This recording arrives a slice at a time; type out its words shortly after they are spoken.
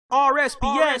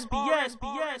RSPN,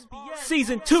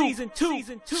 season 2,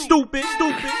 stupid.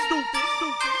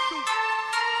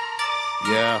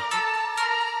 Yeah.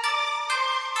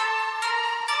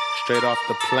 Straight off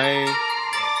the plane,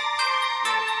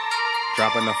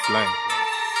 dropping the flame.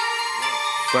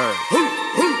 Bird.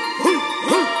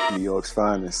 New York's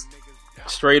finest.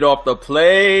 Straight off the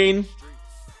plane,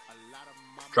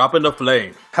 dropping the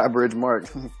flame. High Bridge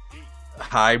Mark.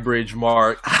 High Bridge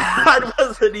Mark. I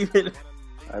wasn't even.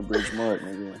 High Bridge Mark,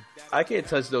 nigga. I can't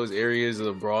touch those areas of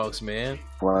the Bronx, man.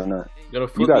 Why not? They're gonna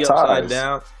flip me upside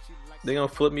down. They're gonna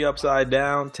flip me upside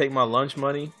down, take my lunch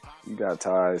money. You got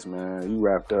ties, man. You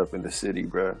wrapped up in the city,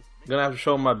 bro. I'm gonna have to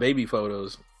show them my baby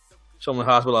photos. Show them the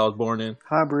hospital I was born in.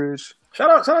 High Bridge.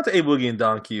 Shout out to A Boogie and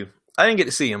Don Q. I didn't get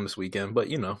to see him this weekend, but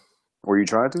you know. Were you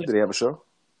trying to? Did they have a show?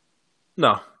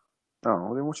 No. Oh,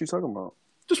 well, then what you talking about?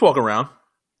 Just walk around.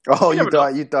 Oh, you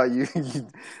thought you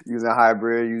was in High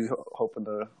Bridge. You was hoping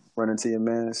to run into your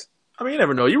mans. I mean, you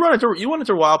never know. You run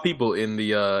into wild people in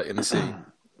the city.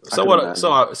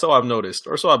 So I've noticed,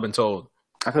 or so I've been told.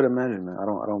 I could imagine, man. I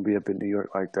don't be up in New York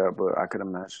like that, but I could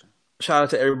imagine. Shout out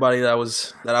to everybody that I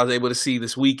was able to see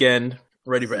this weekend,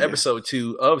 ready for episode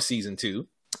 2 of season 2.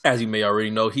 As you may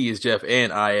already know, he is Jeff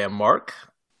and I am Mark.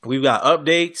 We've got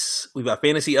updates, we've got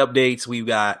fantasy updates, we've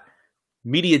got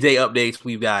media day updates,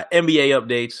 we've got NBA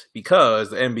updates, because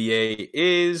the NBA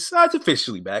is it's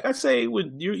officially back. I'd say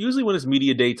usually when it's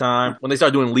media day time, when they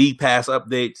start doing league pass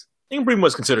updates, you can pretty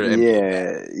much consider it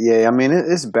NBA. Yeah. I mean,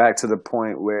 it's back to the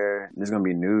point where there's going to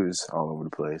be news all over the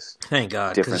place. Thank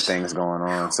God. Different things going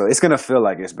on. So it's going to feel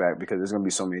like it's back because there's going to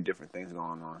be so many different things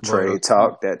going on. Trade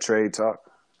talk.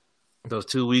 Those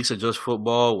 2 weeks of just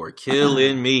football were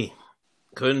killing me.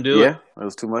 Couldn't do it. Yeah, it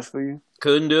was too much for you?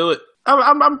 Couldn't do it.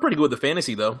 I'm pretty good with the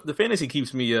fantasy, though. The fantasy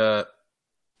keeps me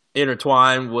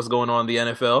intertwined with what's going on in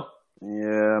the NFL.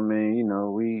 Yeah, I mean, you know,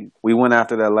 we went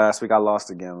after that last week. I lost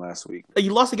again last week.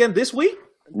 You lost again this week?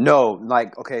 No,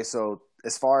 okay, so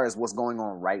as far as what's going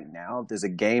on right now, there's a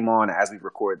game on as we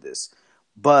record this.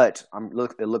 But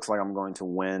it looks like I'm going to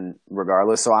win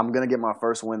regardless. So I'm going to get my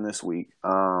first win this week.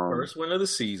 First win of the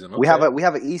season. Okay. We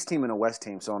have an East team and a West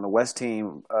team. So on the West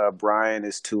team, Brian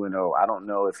is 2-0. I don't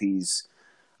know if he's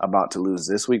about to lose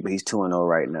this week, but he's 2-0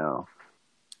 right now.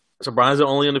 So Brian's the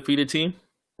only undefeated team?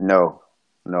 No.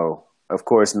 Of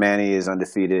course, Manny is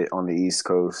undefeated on the East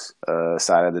Coast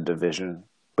side of the division.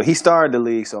 But he started the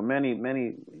league, so Manny,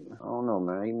 I don't know,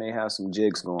 man. He may have some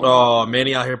jigs going on. Oh,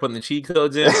 Manny out here putting the cheat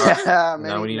codes in?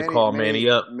 Now we need to call Manny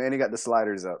up. Manny got the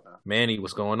sliders up now. Manny,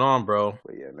 what's going on, bro?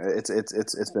 But yeah, man,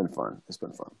 it's been fun. It's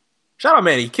been fun. Shout out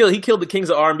Manny. He killed the Kings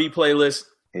of R&B playlist.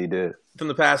 He did. From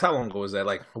the past, how long ago was that?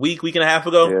 Like a week and a half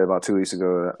ago? Yeah, about 2 weeks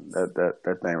ago.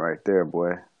 That thing right there,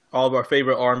 boy. All of our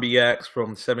favorite R&B acts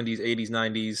from the 70s, 80s,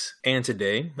 90s, and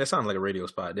today. That sounded like a radio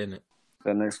spot, didn't it?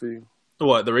 That next for you?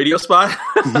 What, the radio spot?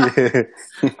 Yeah.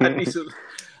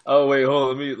 Oh wait,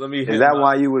 hold on. Let me. Is that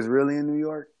why you was really in New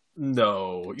York?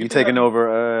 No. You taking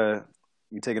over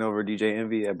DJ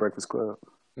Envy at Breakfast Club?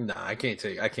 Nah, I can't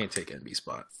take Envy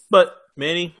spot. But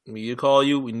Manny, we need to call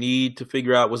you. We need to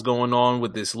figure out what's going on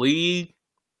with this league.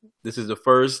 This is the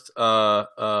first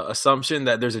assumption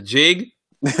that there's a jig.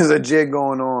 There's a jig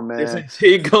going on, man. There's a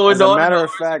jig going on. Matter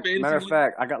of fact,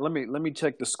 let me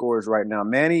check the scores right now.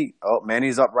 Manny's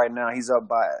up right now.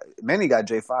 Manny got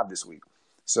J5 this week.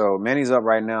 So Manny's up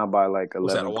right now by like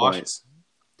 11 points.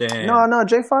 Damn. No,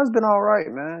 J5's been all right,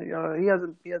 man.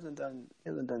 He hasn't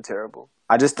done terrible.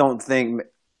 I just don't think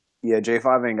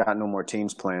J5 ain't got no more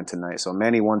teams playing tonight. So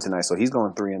Manny won tonight, so he's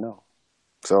going 3-0.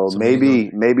 So maybe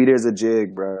there's a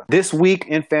jig, bro. This week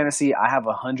in fantasy, I have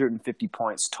 150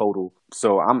 points total.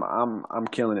 So I'm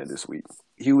killing it this week.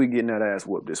 Huey getting that ass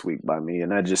whooped this week by me,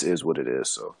 and that just is what it is.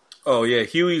 So. Oh yeah,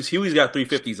 Huey's got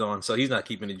 350s on, so he's not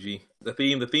keeping a G. The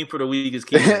theme for the week is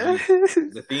keeping a G.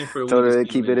 The theme for the week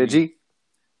is keep it a G.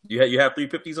 You have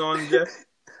 350s on, Jeff?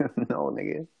 No,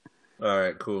 nigga. All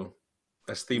right, cool.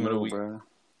 That's the theme of the week. Bro.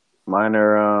 Mine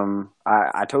are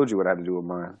I told you what I had to do with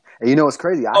mine. And you know what's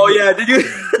crazy? Did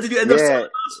you end up selling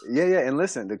those? Yeah. And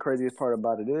listen, the craziest part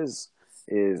about it is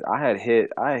I had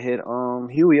hit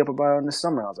Huey up about it in the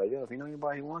summer. I was like, yo, if you know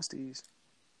anybody who wants these.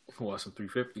 Want some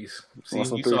 350s. See,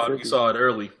 you saw it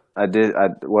early. I did. I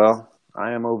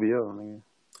am OVO, man.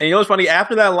 And you know what's funny?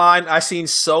 After that line, I seen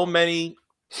so many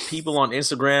people on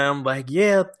Instagram like,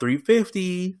 yeah,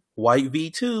 350 white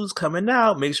V2s coming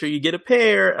out. Make sure you get a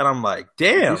pair. And I'm like,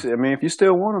 damn. If you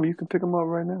still want them, you can pick them up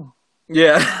right now.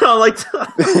 Yeah,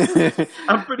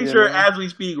 I'm pretty sure as we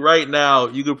speak right now,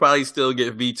 you could probably still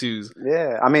get V2s.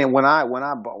 Yeah, I mean, when I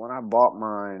bought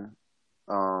mine,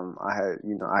 I had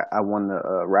I won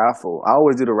the raffle. I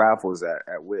always do the raffles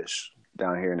at Wish.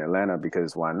 down here in Atlanta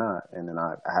because why not? And then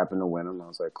I happened to win them. I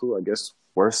was like, cool. I guess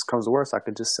worst comes to worst, I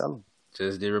could just sell them.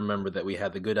 Just did remember that we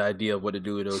had the good idea of what to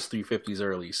do with those 350s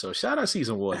early. So shout out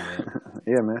season 1, man.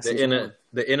 Yeah, man.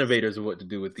 The innovators of what to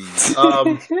do with these.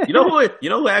 You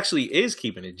know who actually is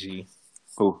keeping it G?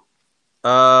 Who?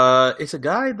 It's a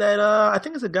guy that I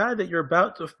think it's a guy that you're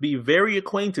about to be very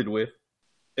acquainted with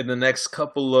in the next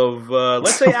couple of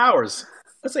let's say hours.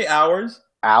 Let's say hours.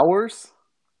 Hours?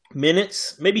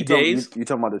 Minutes, maybe days. You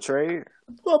talking about the trade?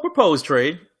 Well, proposed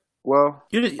trade. Well,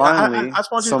 finally, I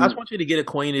just want you to get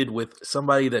acquainted with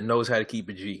somebody that knows how to keep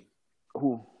a G.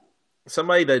 Who?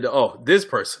 Somebody that this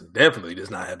person definitely does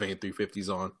not have any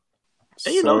 350s on.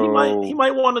 And you know, he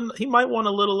might want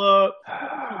a little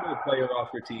player off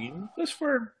your team just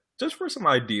for some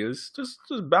ideas, just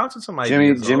bouncing some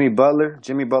ideas. Jimmy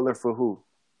Butler for who?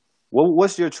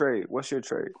 What's your trade?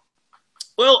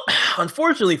 Well,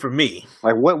 unfortunately for me,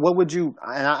 like what would you?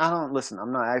 And I don't listen.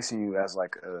 I'm not asking you as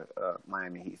like a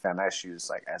Miami Heat fan. I ask you as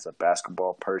like as a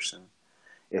basketball person.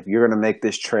 If you're gonna make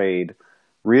this trade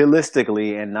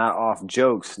realistically and not off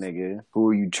jokes, nigga, who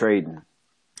are you trading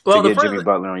to get Jimmy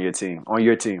Butler on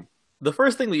your team? The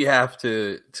first thing that you have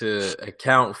to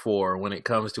account for when it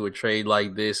comes to a trade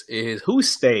like this is who's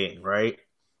staying, right?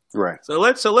 Right. So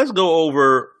let's go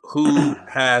over who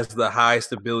has the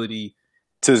highest ability.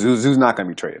 Who's not going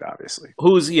to be traded, obviously.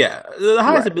 The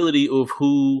highest ability of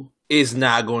who is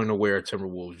not going to wear a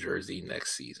Timberwolves jersey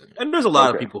next season. And there's a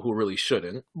lot of people who really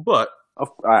shouldn't, but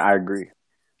I agree.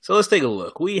 So let's take a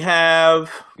look. We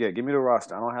have... Yeah, give me the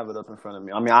roster. I don't have it up in front of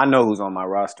me. I mean, I know who's on my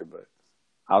roster, but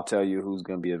I'll tell you who's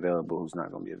going to be available, who's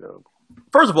not going to be available.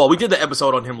 First of all, we did the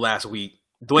episode on him last week.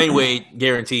 Dwayne Wade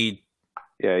guaranteed.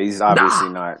 Yeah, he's obviously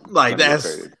not. Like that's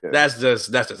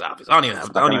just obvious. I don't even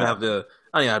have to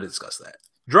discuss that.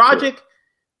 Dragic,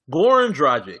 Goran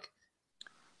Dragic.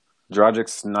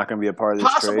 Dragic's not going to be a part of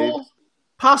this trade.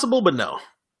 Possible, but no.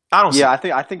 I don't. Yeah, I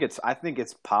think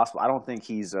it's possible. I don't think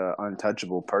he's an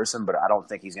untouchable person, but I don't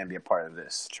think he's going to be a part of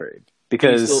this trade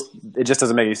because it just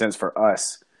doesn't make any sense for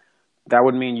us. That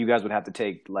would mean you guys would have to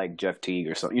take like Jeff Teague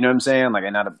or something. You know what I'm saying? Like,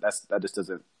 and that just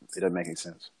doesn't make any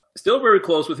sense. Still very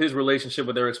close with his relationship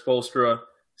with Eric Spoelstra.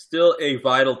 Still a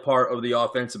vital part of the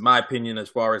offense, in my opinion, as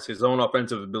far as his own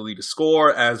offensive ability to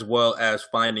score, as well as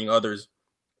finding others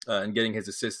and getting his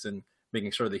assists and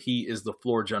making sure that he is the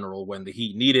floor general when the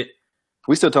Heat need it.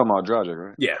 We still talking about Dragic,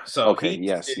 right? Yeah. So okay.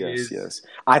 Yes.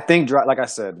 I think, like I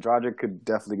said, Dragic could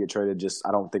definitely get traded. Just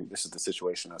I don't think this is the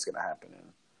situation that's going to happen in.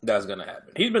 That's going to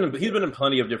happen. He's been in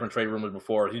plenty of different trade rumors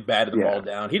before. He's batted them all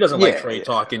down. He doesn't like trade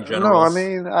talk in general. No, I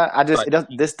mean,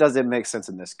 this doesn't make sense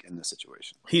in this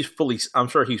situation. I'm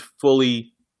sure he's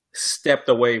fully stepped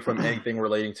away from anything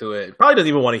relating to it. Probably doesn't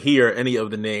even want to hear any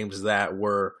of the names that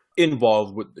were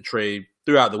involved with the trade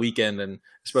throughout the weekend, and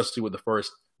especially with the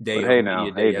first day of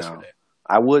media day yesterday.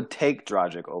 I would take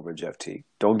Dragic over Jeff Teague.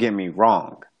 Don't get me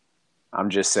wrong. I'm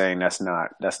just saying that's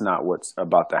not what's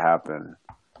about to happen.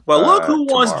 Well, look who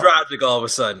wants Dragic all of a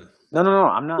sudden. No,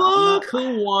 I'm not. Look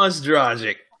who wants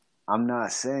Dragic. I'm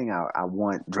not saying I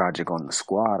want Dragic on the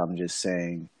squad. I'm just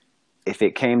saying if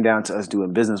it came down to us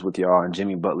doing business with y'all and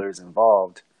Jimmy Butler is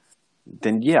involved,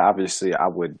 then yeah, obviously I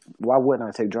would. Why wouldn't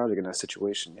I take Dragic in that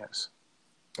situation? Yes.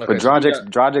 Okay, but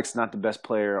Dragic's not the best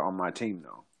player on my team,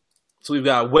 though. So we've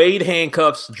got Wade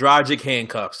handcuffs, Dragic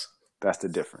handcuffs. That's the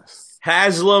difference.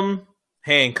 Haslam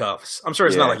handcuffs. I'm sure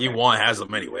it's not like you want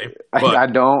Haslam anyway. But I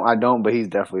don't. But he's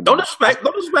definitely don't disrespect.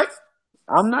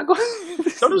 I'm not going.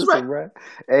 Don't disrespect.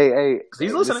 Hey,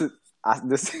 he's listening.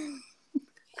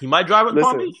 He might drive it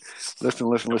Palm Beach. Listen.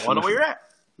 I wonder where you're at.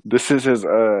 This is his.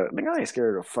 Nigga, I ain't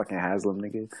scared of fucking Haslam,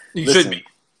 nigga. You should be.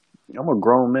 I'm a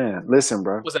grown man. Listen,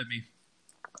 bro. What's that mean?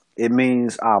 It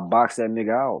means I'll box that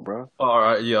nigga out, bro. All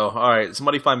right.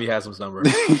 Somebody find me Haslam's number.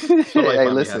 Hey,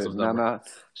 listen. Nah.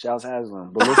 Shouts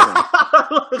Haslam. But listen.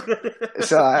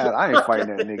 So I ain't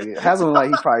fighting that nigga. Haslam, like,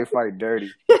 he probably fight dirty.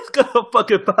 He's gonna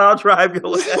fucking power drive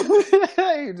your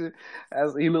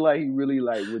ass. He look like he really,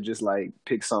 like, would just, like,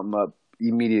 pick something up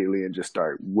immediately and just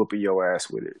start whooping your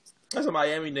ass with it. That's a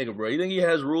Miami nigga, bro. You think he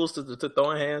has rules to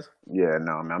throwing hands? Yeah,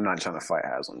 no, man. I'm not trying to fight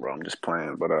Haslam, bro. I'm just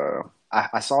playing. But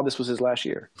I saw this was his last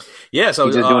year. Yeah, so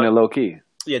he's just doing it low key.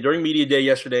 Yeah, during media day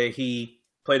yesterday, he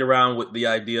played around with the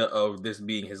idea of this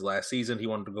being his last season. He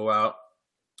wanted to go out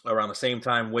around the same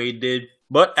time Wade did.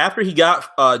 But after he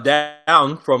got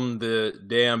down from the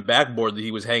damn backboard that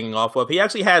he was hanging off of, he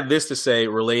actually had this to say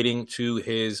relating to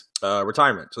his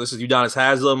retirement. So this is Udonis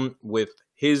Haslam with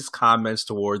his comments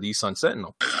toward the Sun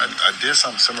Sentinel. I did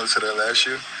something similar to that last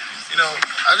year,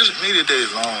 I just media day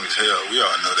is long as hell. We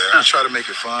all know that. I try to make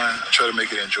it fun. I try to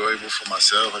make it enjoyable for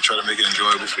myself. I try to make it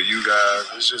enjoyable for you guys.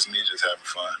 It's just me just having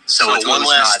fun. So one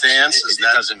last stance. It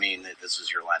doesn't mean that this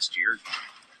is your last year.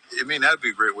 I mean, that'd be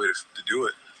a great way to do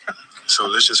it. So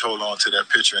let's just hold on to that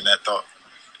picture and that thought.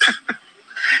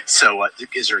 So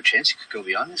is there a chance you could go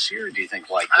beyond this year? Or do you think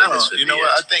like I don't this know. would You be know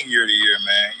what? it? I think year to year,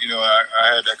 man.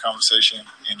 I had that conversation,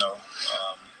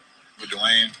 with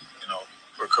Dwayne,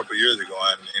 a couple of years ago,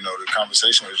 and the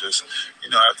conversation was just,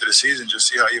 after the season, just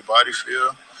see how your body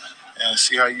feel and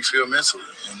see how you feel mentally,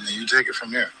 and then you take it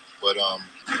from there. But I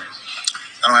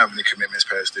don't have any commitments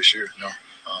past this year. No,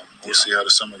 we'll see how the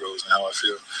summer goes and how I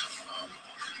feel.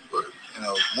 But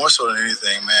more so than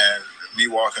anything, man, me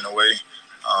walking away,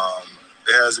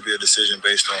 it has to be a decision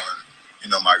based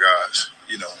on my guys.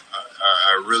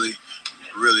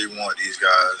 I really want these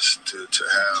guys to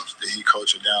have the heat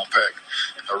culture down packed.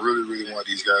 I really want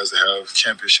these guys to have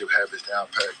championship habits down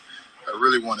packed. I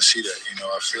really want to see that.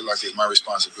 I feel like it's my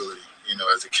responsibility,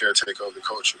 as the caretaker of the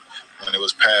culture. When it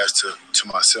was passed to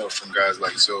myself from guys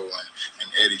like Zoe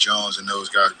and Eddie Jones and those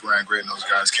guys, Brian Gray and those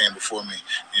guys came before me,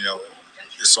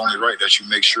 it's only right that you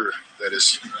make sure that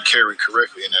it's carried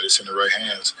correctly and that it's in the right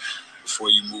hands before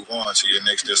you move on to your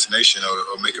next destination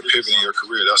or make a pivot in your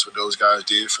career. That's what those guys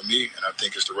did for me, and I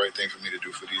think it's the right thing for me to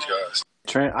do for these guys.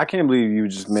 Trent, I can't believe you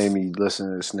just made me listen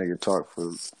to this nigga talk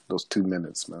for those 2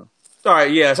 minutes, man. All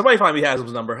right, yeah. Somebody find me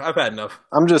Haslam's number. I've had enough.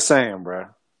 I'm just saying, bro.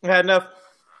 I've had enough.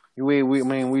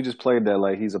 We just played that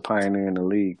like he's a pioneer in the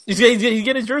league. He's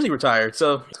getting his jersey retired,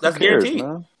 so that's guaranteed.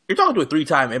 Man? You're talking to a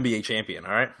 3-time NBA champion,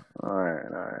 all right? All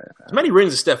right. As many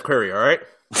rings as Steph Curry, all right?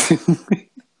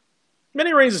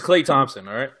 Many rings as Klay Thompson,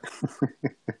 all right?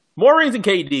 More rings than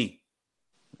KD.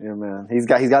 Yeah, man. He's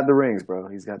got the rings, bro.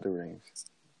 He's got the rings.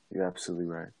 You're absolutely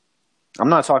right. I'm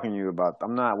not talking to you about.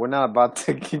 We're not about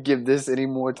to give this any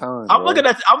more time. I'm looking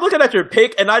at your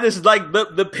pick, and I just like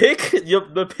the pick.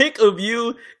 The pick of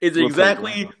you is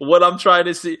exactly what I'm trying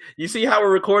to see. You see how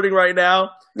we're recording right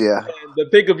now? Yeah. And the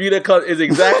pick of you that is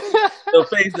exactly the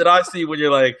face that I see when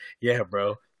you're like, yeah,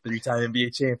 bro, 3-time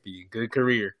NBA champion, good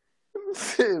career.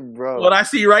 Bro. What I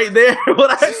see right there.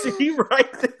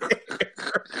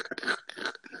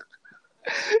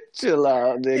 Chill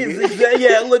out, nigga.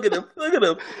 Yeah, look at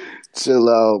him. Chill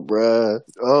out, bruh.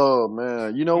 Oh,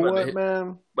 man. You know what,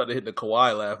 man? About to hit the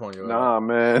Kawhi laugh on you. Nah,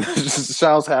 man.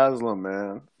 Shouts Haslam,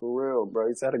 man. For real, bro.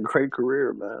 He's had a great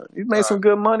career, man. He's made some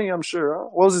good money, I'm sure. Huh?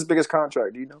 What was his biggest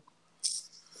contract? Do you know?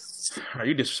 Are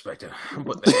you disrespecting? I'm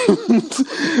putting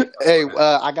that. Hey,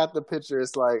 I got the picture.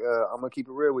 It's like, I'm going to keep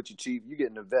it real with you, Chief. You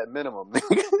getting a vet minimum.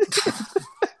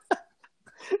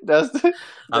 That's what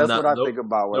I think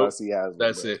about when I see Haslam.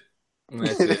 That's it.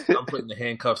 I'm putting the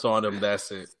handcuffs on him. That's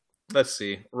it. Let's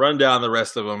see. Run down the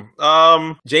rest of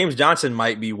them. James Johnson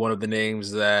might be one of the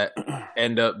names that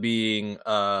end up being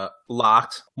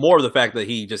locked. More of the fact that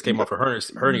he just came off a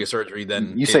hernia surgery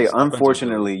than you say.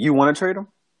 Unfortunately, you want to trade him?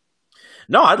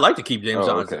 No, I'd like to keep James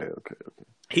Johnson. Okay.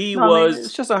 He was.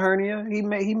 It's just a hernia. He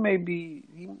may be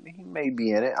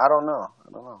in it. I don't know.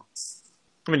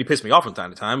 I mean, he pissed me off from time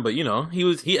to time, but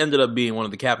he ended up being one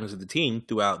of the captains of the team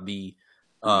throughout the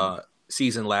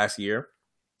season last year.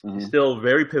 Mm-hmm. Still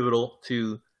very pivotal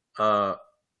to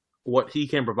what he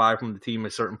can provide from the team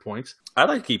at certain points. I'd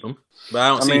like to keep him, but I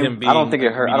don't see him being. I don't think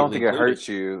it hurt. I don't think it hurts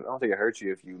you. I don't think it hurts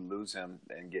you if you lose him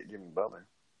and get Jimmy Butler.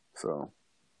 So,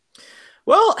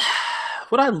 well,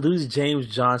 would I lose James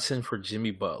Johnson for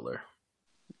Jimmy Butler?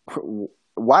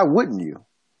 Why wouldn't you?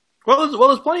 Well,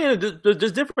 there's plenty of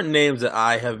there's different names that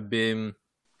I have been.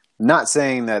 Not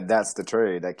saying that that's the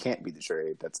trade. That can't be the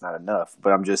trade. That's not enough.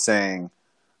 But I'm just saying.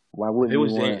 Why wouldn't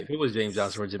if it was James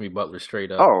Johnson or Jimmy Butler straight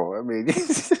up? Oh, I mean,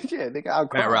 yeah, they got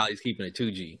Pat Riley's keeping it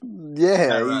 2G.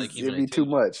 Yeah, it'd be too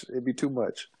much. It'd be too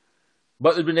much.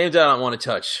 But the names I don't want to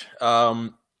touch.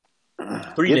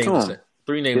 Three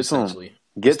names essentially.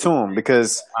 Get to them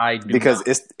because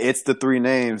it's the 3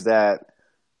 names that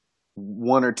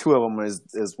 1 or 2 of them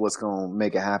is what's going to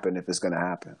make it happen if it's going to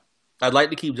happen. I'd like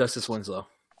to keep Justice Winslow.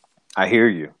 I hear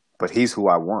you, but he's who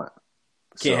I want.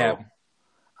 Can't have him.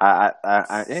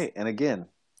 Hey, and again,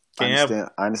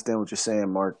 I understand what you're saying,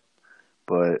 Mark.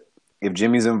 But if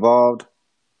Jimmy's involved,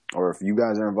 or if you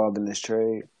guys are involved in this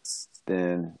trade,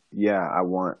 then yeah, I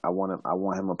want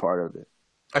him a part of it.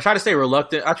 I try to stay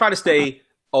reluctant. I try to stay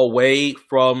away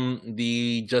from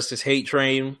the Justice hate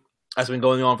train that's been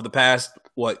going on for the past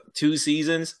 2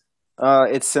 seasons.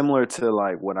 It's similar to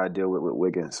like what I deal with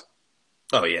Wiggins.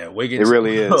 Oh yeah, Wiggins. It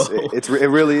really is. It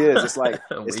really is. It's like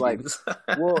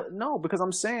well, no, because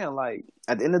I'm saying like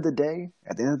at the end of the day,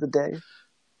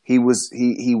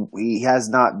 he has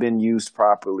not been used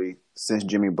properly since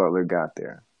Jimmy Butler got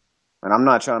there. And I'm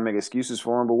not trying to make excuses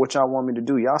for him, but what y'all want me to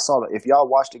do? Y'all saw if y'all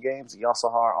watched the games, y'all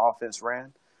saw how our offense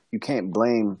ran. You can't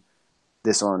blame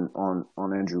this on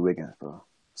Andrew Wiggins, bro.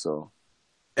 So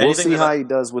we'll see how he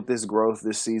does with this growth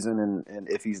this season, and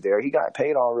if he's there. He got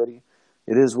paid already.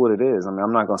 It is what it is. I mean,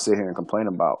 I'm not going to sit here and complain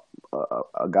about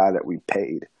a guy that we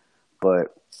paid,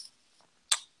 but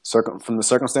from the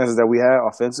circumstances that we had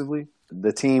offensively,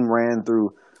 the team ran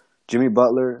through Jimmy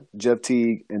Butler, Jeff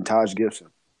Teague, and Taj Gibson,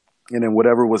 and then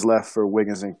whatever was left for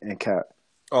Wiggins and Cat.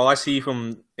 All I see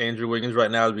from Andrew Wiggins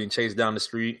right now is being chased down the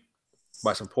street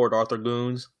by some Port Arthur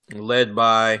goons, led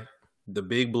by the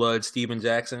big blood Steven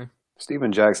Jackson.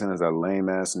 Steven Jackson is a lame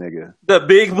ass nigga. The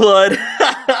big blood.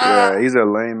 Yeah, he's a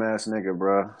lame ass nigga,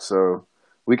 bro. So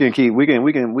we can Damn,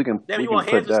 you want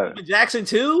put hands that. Steven Jackson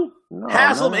too? No,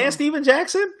 Haslam no. and Steven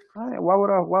Jackson? Why would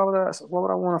I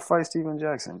want to fight Steven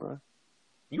Jackson, bro?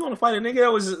 You want to fight a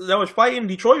nigga that was fighting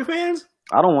Detroit fans?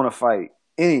 I don't want to fight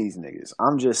any of these niggas.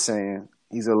 I'm just saying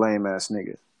he's a lame ass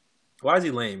nigga. Why is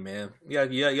he lame, man? You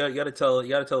gotta tell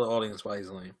the audience why he's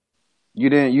lame. You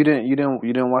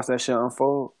didn't watch that shit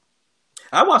unfold?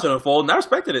 I watched it unfold and I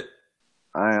respected it.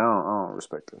 I don't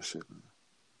respect that shit.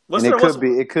 What's and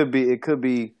the, it could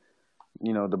be,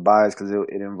 you know, the bias because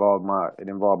it involved my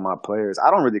players.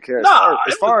 I don't really care.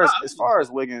 As far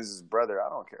as Wiggins' brother, I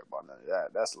don't care about none of that.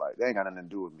 That's like they ain't got nothing to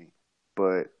do with me.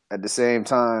 But at the same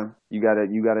time, you got a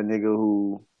nigga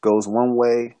who goes one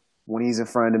way when he's in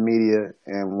front of the media,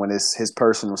 and when it's his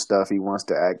personal stuff, he wants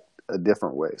to act a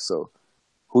different way. So,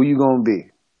 who you gonna be?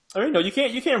 I mean, no, you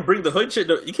can't bring the hood shit.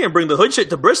 You can't bring the hood shit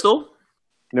to Bristol.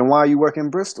 Then why are you working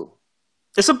Bristol?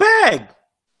 It's a bag.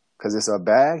 Cause it's a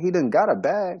bag. He done got a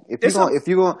bag. If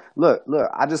you going look,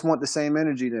 I just want the same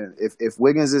energy. Then if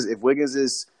Wiggins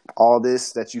is all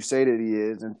this that you say that he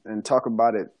is, and talk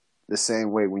about it the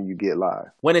same way when you get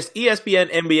live. When it's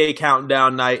ESPN NBA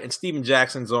countdown night and Steven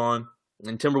Jackson's on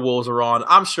and Timberwolves are on,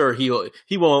 I'm sure he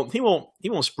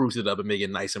won't spruce it up and make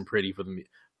it nice and pretty for them.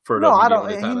 No, I don't.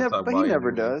 He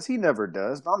never does. He never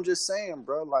does. But I'm just saying,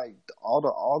 bro. Like all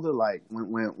the like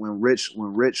when rich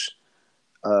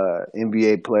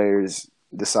NBA players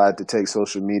decide to take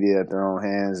social media at their own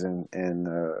hands and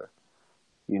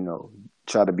you know,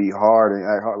 try to be hard and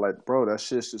act hard, like, bro, that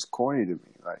shit's just corny to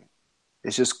me. Like,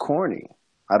 it's just corny.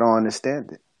 I don't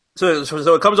understand it. So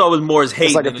it comes off as more as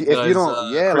hate. It's like if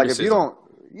you don't,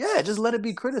 just let it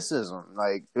be criticism.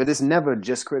 Like, but it's never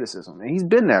just criticism. And he's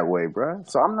been that way, bro.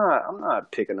 So I'm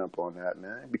not picking up on that,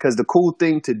 man. Because the cool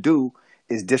thing to do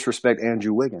is disrespect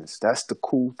Andrew Wiggins. That's the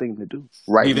cool thing to do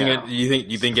now. Do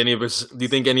you think any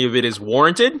of it is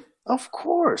warranted? Of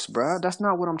course, bro. That's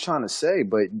not what I'm trying to say.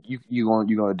 But you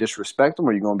gonna disrespect him,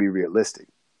 or you gonna be realistic?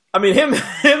 I mean,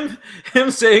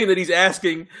 him saying that he's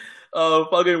asking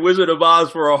fucking Wizard of Oz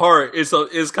for a heart is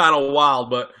kind of wild.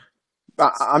 But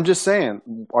I'm just saying,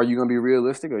 are you gonna be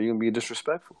realistic, or are you gonna be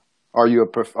disrespectful? Are you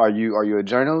a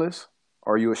journalist,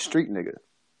 or are you a street nigga?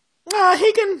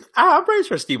 I'm pretty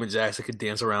sure Steven Jackson could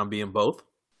dance around being both.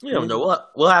 You don't know.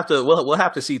 We'll have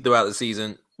to see throughout the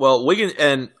season. Well, Wiggins,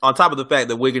 and on top of the fact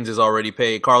that Wiggins is already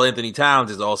paid, Karl Anthony Towns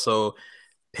is also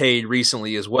paid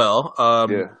recently as well.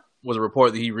 Was a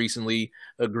report that he recently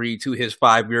agreed to his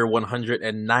 5-year,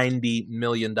 $190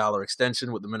 million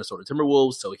extension with the Minnesota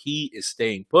Timberwolves. So he is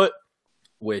staying put,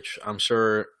 which I'm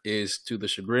sure is to the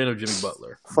chagrin of Jimmy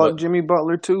Butler. Fuck Jimmy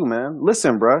Butler too, man.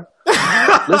 Listen, bro.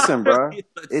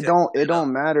 It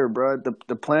don't matter, bro.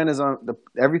 The plan is on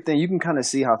everything. You can kind of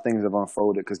see how things have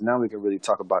unfolded, because now we can really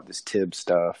talk about this Tibbs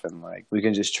stuff, and like we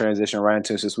can just transition right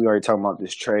into it, since we already talking about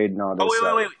this trade and all this.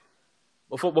 Wait.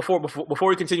 Before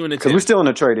we continue into Tibbs, because we're still in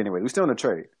the trade anyway. We're still in the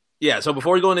trade. Yeah. So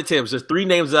before we go into Tibbs, there's 3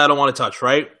 names that I don't want to touch.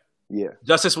 Right? Yeah.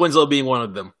 Justice Winslow being one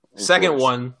of them. Second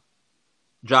one,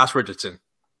 Josh Richardson.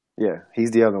 Yeah,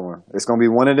 he's the other one. It's gonna be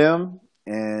one of them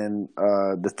and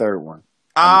the third one.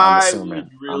 I'm assuming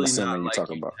you're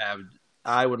talking about.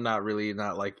 I would really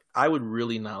not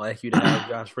like you to have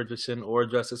Josh Richardson or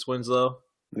Justice Winslow.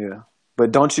 Yeah,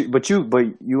 but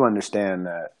you understand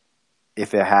that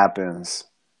if it happens,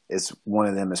 it's one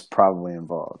of them is probably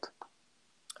involved.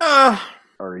 Or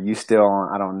are you still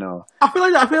on? I don't know. I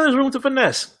feel like there's room to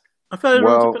finesse. I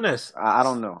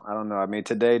don't know. I mean,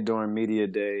 today during media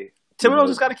day, Thibodeau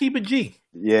just got to keep it G.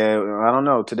 Yeah, I don't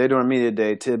know. Today during media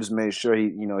day, Tibbs made sure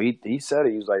he said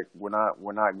it. He was like, we're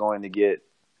not going to get,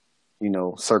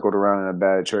 circled around in a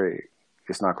bad trade.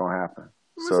 It's not going to happen.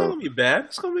 It's not going to be bad.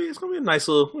 It's going to be a nice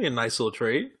little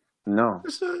trade. No,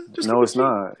 it's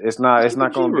not. It's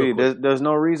not going to be. There's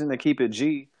no reason to keep it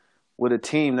G with a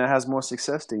team that has more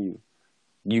success than you.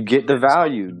 You get the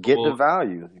value. Get the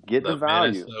value. Get the The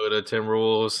value. Minnesota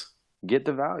Timberwolves. Get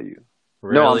the value.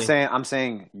 Really? No, I'm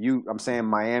saying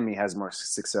Miami has more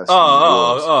success.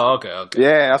 Okay.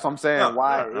 Yeah, that's what I'm saying. No,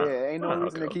 Why? no. Yeah, ain't no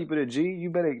reason to keep it a G. You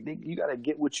gotta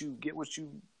get what you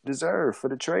deserve for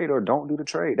the trade, or don't do the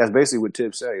trade. That's basically what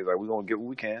Tibbs says. He's like, we're gonna get what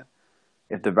we can.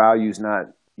 If the value's not,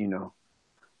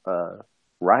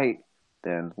 right,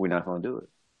 then we're not gonna do it.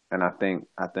 And I think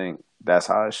that's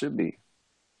how it should be.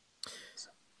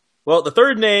 Well, the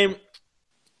third name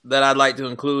that I'd like to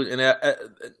include, and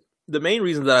the main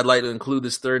reason that I'd like to include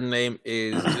this third name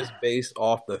is just based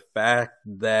off the fact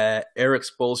that Eric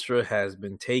Spoelstra has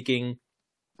been taking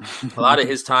a lot of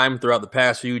his time throughout the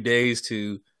past few days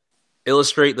to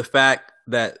illustrate the fact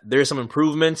that there's some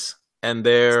improvements and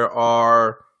there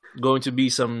are going to be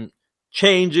some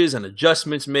changes and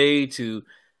adjustments made to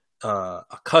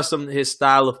accustom his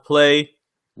style of play.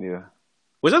 Yeah.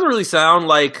 Which doesn't really sound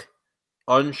like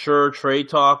unsure trade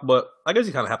talk, but I guess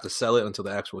you kind of have to sell it until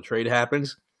the actual trade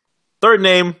happens. Third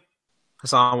name,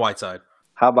 Hassan Whiteside.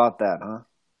 How about that, huh?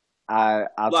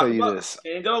 I'll tell you this.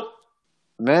 Can't go.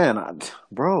 Man,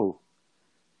 bro.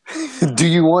 Do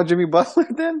you want Jimmy Butler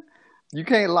then? You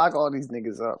can't lock all these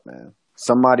niggas up, man.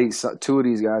 Two of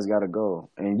these guys got to go.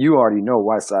 And you already know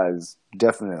Whiteside is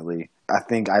definitely, I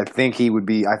think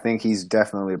he's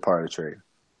definitely a part of the trade.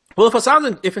 Well, if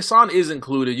Hassan is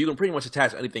included, you can pretty much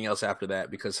attach anything else after that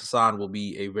because Hassan will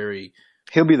be a very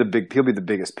He'll be the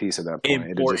biggest piece at that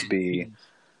point.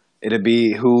 It'll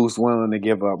be who's willing to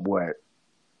give up what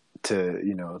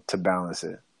to balance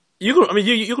it. You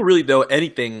can really do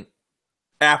anything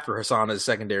after Hassan is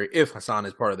secondary if Hassan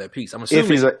is part of that piece. I'm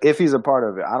assuming if he's a part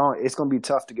of it. It's going to be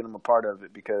tough to get him a part of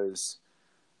it because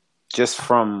just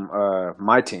from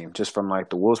my team, just from like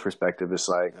the Wolves perspective, it's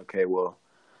like, okay, well,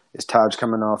 is Taj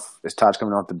coming off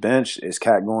the bench? Is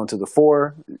Cat going to the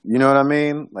 4? You know what I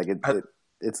mean? Like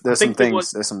there's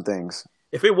some things.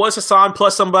 If it was Hassan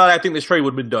plus somebody, I think this trade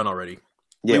would have been done already.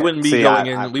 Yeah. We wouldn't be going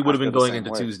in. We would have been going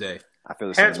into Tuesday.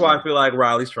 Hence why I feel like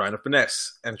Riley's trying to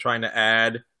finesse and trying to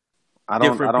add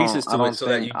different pieces to it so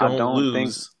that you don't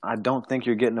lose. I don't think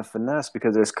you're getting a finesse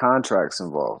because there's contracts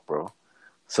involved, bro.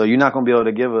 So you're not going to be able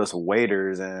to give us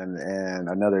waiters and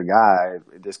another guy.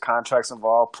 There's contracts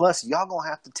involved. Plus, y'all going to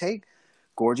have to take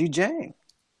Gorgie Jang.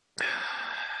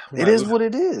 It is what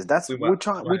it is. We're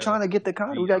trying to get the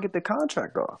contract. We got to get the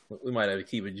contract off. We might have to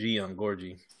keep a G on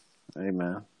Gorgie. Hey,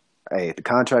 man. Hey, the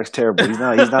contract's terrible. He's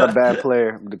not a bad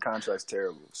player. But the contract's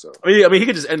terrible. So I mean, he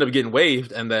could just end up getting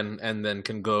waived and then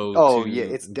can go.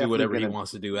 It's do whatever he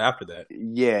wants to do after that.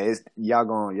 Yeah, y'all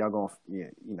going. Yeah,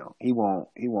 he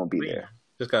won't be there.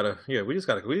 We just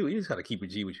gotta keep a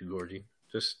G with you, Gorgie.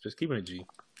 Just keeping a G.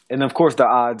 And of course, the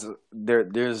odds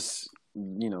there's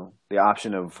the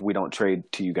option of we don't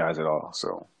trade to you guys at all.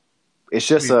 So it's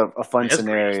just a fun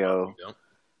scenario.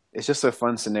 It's just a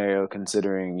fun scenario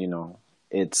considering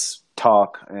it's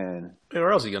talk and.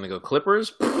 Where else are you gonna go?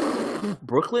 Clippers,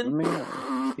 Brooklyn.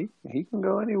 I mean, he can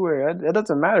go anywhere. It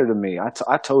doesn't matter to me. I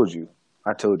told you.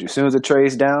 As soon as the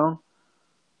trade's down.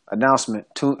 Announcement.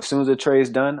 As soon as the trade's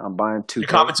done, I'm buying 2K. You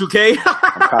copping 2K?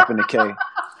 I'm copping the K.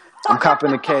 I'm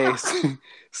copping the K.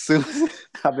 Soon,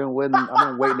 I've been waiting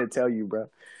to tell you, bro.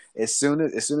 As soon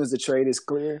as the trade is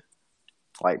clear,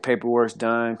 like paperwork's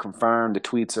done, confirmed, the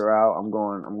tweets are out. I'm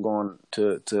going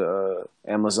to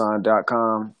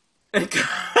Amazon.com. And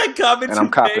I'm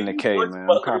copping the K, man.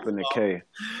 I'm copping the K.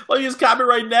 Well, you just cop it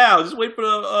right now. Just wait for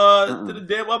the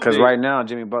damn update. Because right now,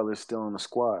 Jimmy Butler's still on the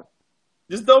squad.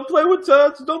 Just don't play with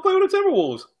the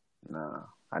Timberwolves. Nah,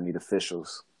 I need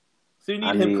officials. So you need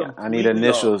I need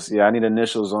initials. Off. Yeah, I need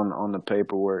initials on the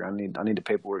paperwork. I need the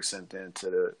paperwork sent in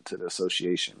to the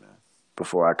association, man,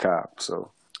 before I cop.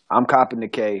 So I'm copping the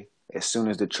K as soon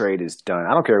as the trade is done.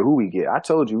 I don't care who we get. I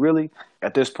told you, really,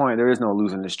 at this point, there is no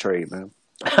losing this trade, man.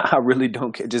 I really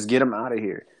don't care. Just get him out of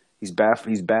here. He's bad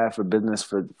for business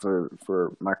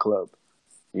for my club.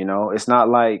 It's not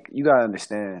like you gotta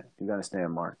understand,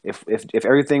 Mark. If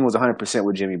everything was 100%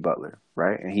 with Jimmy Butler,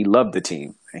 right, and he loved the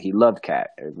team and he loved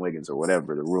Cat and Wiggins or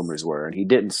whatever the rumors were, and he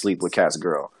didn't sleep with Cat's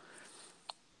girl,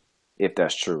 if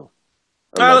that's true.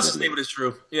 Let's just name it as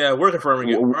true. Yeah, we're confirming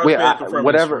it.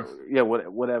 Whatever. Yeah,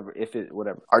 whatever.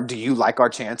 Whatever. Do you like our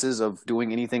chances of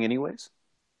doing anything, anyways?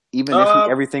 Even if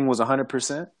everything was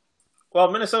 100%. Well,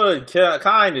 Minnesota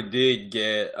kind of did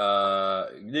get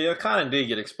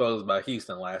exposed by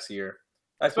Houston last year.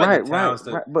 I expect the Towns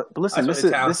to, But listen, this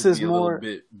is more a little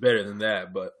bit better than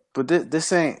that. But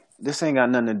this ain't got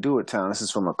nothing to do with Towns. This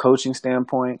is from a coaching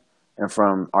standpoint and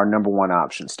from our number one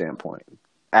option standpoint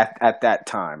at that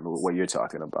time. What you're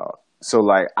talking about. So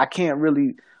like, I can't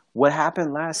really. what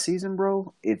happened last season,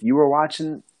 bro, if you were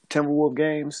watching Timberwolves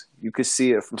games, you could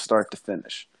see it from start to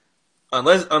finish.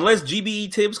 Unless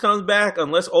GBE Tibbs comes back,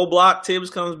 unless O-Block Tibbs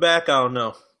comes back, I don't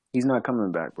know. He's not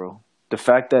coming back, bro. The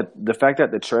fact that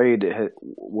the trade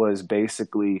was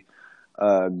basically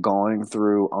going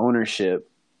through ownership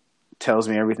tells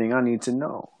me everything I need to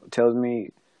know. It tells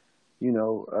me,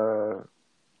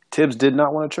 Tibbs did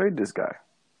not want to trade this guy.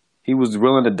 He was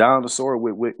willing to die on the sword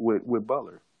with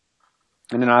Butler.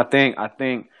 And then I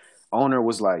think owner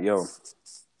was like, yo,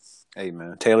 hey,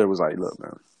 man. Taylor was like, look,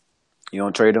 man, you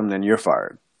don't trade him, then you're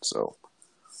fired. So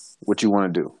what you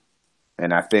want to do?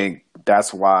 And I think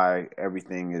that's why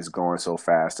everything is going so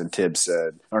fast. And Tibbs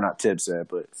said,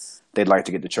 but they'd like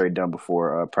to get the trade done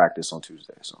before practice on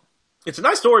Tuesday. So it's a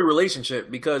nice story relationship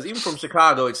because even from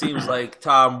Chicago, it seems like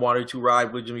Tom wanted to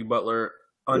ride with Jimmy Butler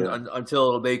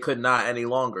until they could not any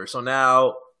longer. So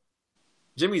now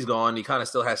Jimmy's gone. He kind of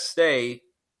still has to stay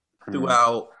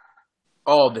throughout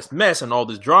all this mess and all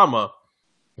this drama.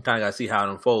 You kind of got to see how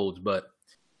it unfolds, but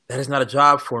that is not a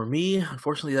job for me.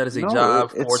 Unfortunately, that is a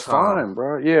job for Tom. It's fine,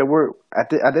 bro. Yeah, we're at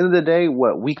the end of the day,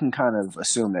 we can kind of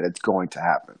assume that it's going to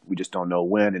happen. We just don't know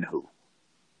when and who.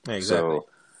 Exactly. So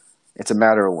it's a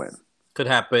matter of when. Could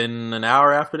happen an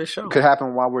hour after the show. Could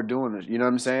happen while we're doing this. You know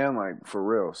what I'm saying? Like, for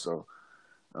real. So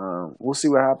we'll see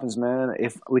what happens, man.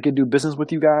 If we could do business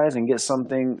with you guys and get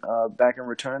something back in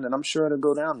return, then I'm sure it'll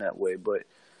go down that way. But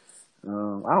I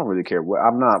don't really care.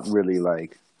 I'm not really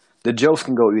like – the jokes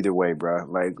can go either way, bro.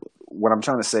 Like, what I'm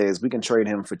trying to say is we can trade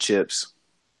him for chips,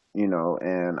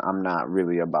 and I'm not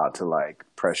really about to, like,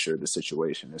 pressure the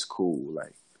situation. It's cool.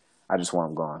 Like, I just want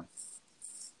him gone.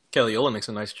 Kelly Olynyk's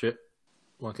a nice chip.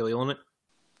 Want Kelly Olynyk?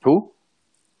 Who?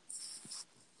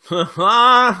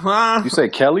 You say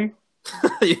Kelly?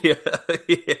 yeah.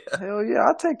 Hell yeah,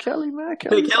 I'll take Kelly, man.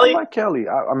 Kelly? I like Kelly.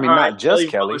 I mean, not just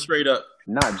Kelly. Straight up.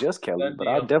 Not just Kelly, but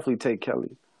I'll definitely take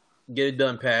Kelly. Get it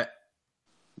done, Pat.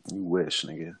 You wish,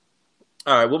 nigga.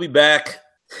 All right, we'll be back.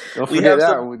 Don't forget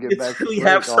that when we get back to we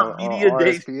have some media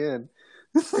day.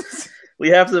 We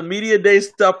have some media day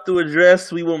stuff to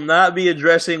address. We will not be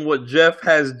addressing what Jeff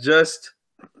has just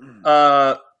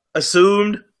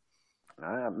assumed.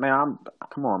 Man,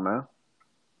 come on, man.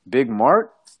 Big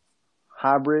Mark,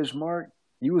 Highbridge Mark.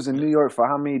 You was in New York for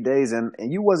how many days, and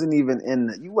you wasn't even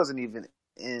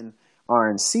in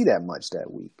RNC that much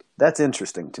that week. That's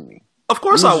interesting to me. Of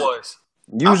course, I was.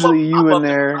 Usually, you in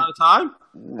there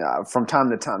from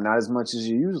time to time, not as much as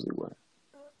you usually were.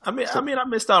 I mean, I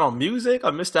missed out on music.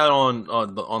 I missed out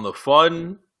on the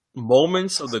fun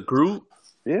moments of the group.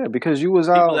 Yeah, because you was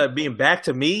people that being back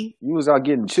to me. You was out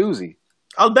getting choosy.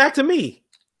 I was back to me.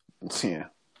 Yeah.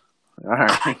 All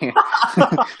right.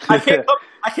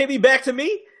 I can't be back to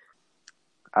me.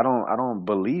 I don't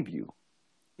believe you.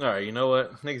 All right, you know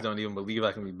what? Niggas don't even believe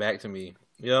I can be back to me.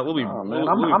 Yeah, we'll be. Oh, man.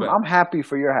 I'm happy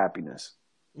for your happiness.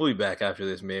 We'll be back after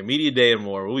this, man. Media day and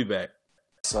more. We'll be back.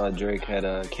 Saw Drake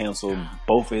had canceled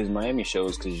both of his Miami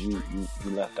shows because you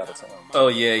left out of town. Oh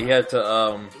yeah, he had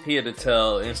to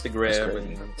tell Instagram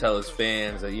and tell his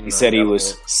fans that he said he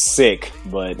was sick,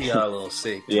 but he got a little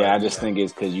sick. Yeah, I just think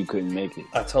it's because you couldn't make it.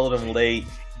 I told him late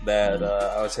that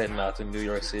I was heading out to New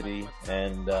York City,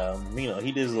 and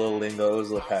he did his little lingo,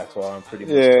 his little patois, and pretty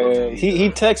much. Yeah,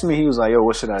 he texted me. He was like, "Yo,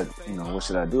 what should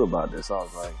I do about this?" I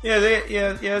was like,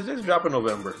 "Yeah, just drop in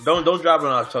November. Don't drop in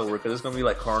October because it's gonna be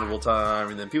like carnival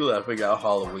time, and then people gotta figure out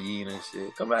Halloween and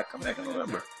shit. Come back in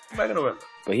November. Come back in November."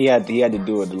 But he had to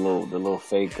do it the little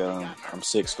fake I'm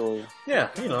sick story. Yeah,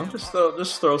 just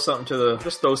throw something to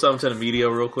the media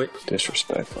real quick.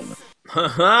 Disrespectful, man.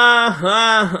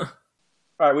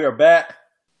 All right, we are back.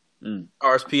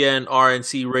 RSPN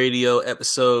RNC Radio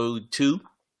episode 2.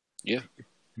 Yeah.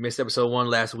 Missed episode 1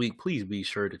 last week. Please be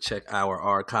sure to check our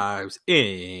archives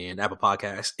in Apple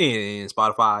Podcasts, in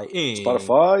Spotify,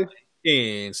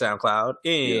 in SoundCloud,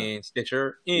 in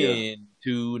Stitcher, in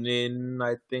TuneIn.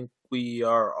 I think we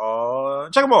are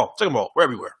on. Check them all. We're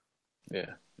everywhere.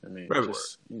 Yeah. I mean,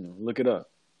 just, look it up.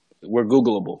 We're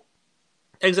Googleable.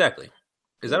 Exactly.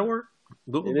 Is that a word?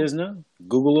 Googleable? It is now.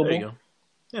 Googleable. There you go.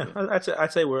 Yeah,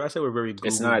 I'd say we're very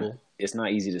Googleable. It's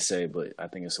not easy to say, but I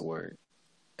think it's a word.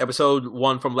 Episode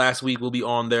 1 from last week will be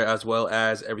on there, as well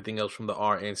as everything else from the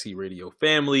RNC Radio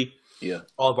family. Yeah.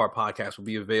 All of our podcasts will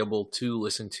be available to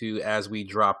listen to as we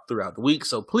drop throughout the week.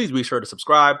 So please be sure to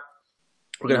subscribe.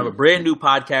 We're going to have a brand new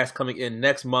podcast coming in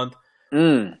next month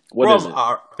from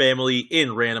our family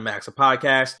in Random Acts of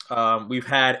Podcast. We've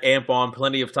had AMP on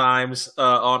plenty of times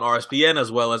on RSPN,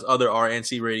 as well as other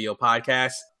RNC Radio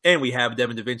podcasts. And we have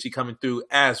Devin Da Vinci coming through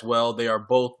as well. They are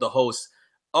both the hosts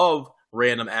of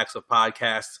Random Acts of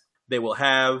Podcasts. they will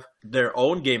have their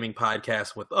own gaming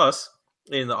podcast with us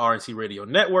in the RNC Radio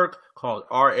Network called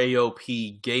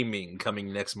RAOP Gaming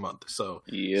coming next month. So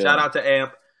shout out to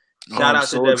Amp. Shout out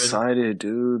to Devin. I'm so excited,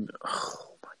 dude.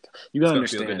 Oh my God. You gotta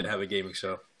understand. Feel good to have a gaming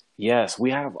show. Yes, we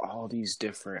have all these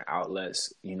different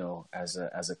outlets, as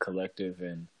a collective,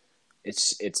 and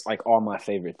it's like all my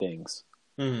favorite things.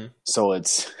 Mm-hmm. So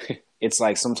it's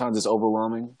like sometimes it's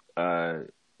overwhelming,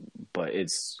 but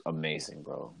it's amazing,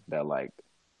 bro. That like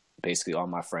basically all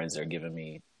my friends are giving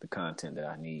me the content that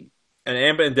I need. And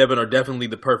Amp and Devin are definitely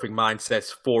the perfect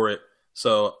mindsets for it.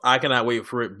 So I cannot wait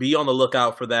for it. Be on the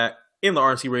lookout for that in the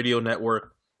RNC Radio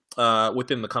Network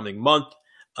within the coming month.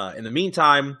 In the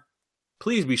meantime,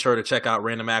 please be sure to check out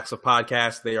Random Acts of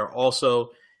Podcasts. They are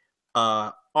also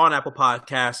on Apple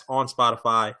Podcasts, on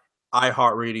Spotify,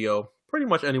 iHeartRadio, pretty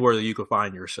much anywhere that you can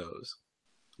find your shows.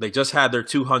 They just had their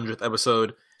 200th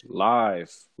episode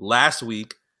live last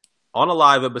week on a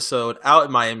live episode out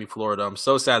in Miami, Florida. I'm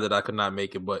so sad that I could not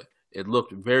make it, but it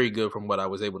looked very good from what I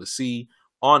was able to see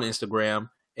on Instagram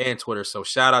and Twitter. So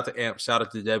shout out to Amp, shout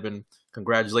out to Devin.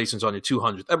 Congratulations on your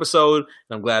 200th episode.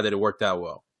 And I'm glad that it worked out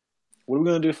well. What are we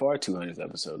going to do for our 200th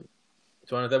episode?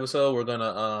 200th episode, we're going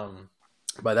to,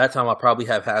 by that time, I'll probably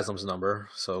have Haslam's number.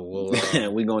 So we'll.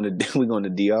 we going to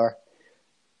DR?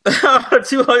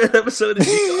 200th episode of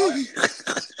DR?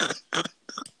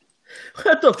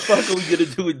 What the fuck are we going to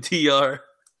do with DR?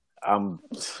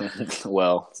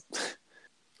 Well.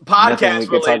 Podcast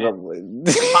related.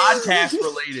 Podcast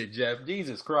related, Jeff.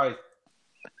 Jesus Christ.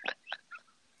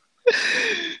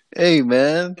 Hey,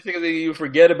 man. I think you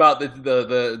forget about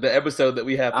the episode that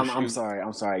we have. I'm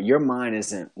sorry. Your mind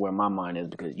isn't where my mind is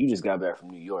because you just got back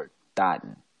from New York,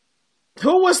 thotting.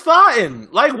 Who was thotting?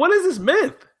 Like, what is this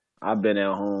myth? I've been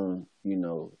at home,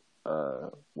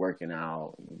 working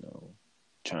out,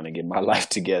 trying to get my life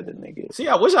together, nigga. See,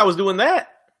 I wish I was doing that.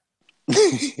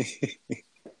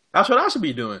 That's what I should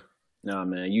be doing. Nah,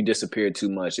 man, you disappeared too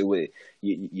much.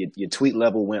 Your tweet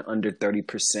level went under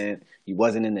 30%. You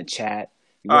wasn't in the chat.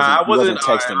 You wasn't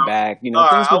texting back. Things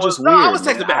were just weird. I was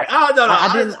texting back.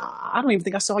 I don't even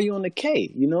think I saw you on the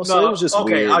K. So it was just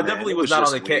weird. Okay, I definitely was not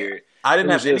on the K. Weird. I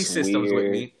didn't have any systems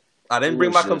with me. I didn't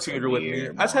bring my computer with me.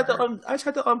 I just had to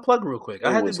unplug real quick.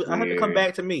 I had to come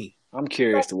back to me. I'm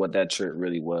curious to what that trip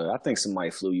really was. I think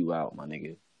somebody flew you out, my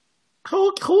nigga.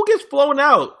 Who gets flown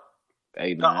out?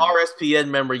 Hey, man. The RSPN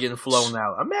member getting flown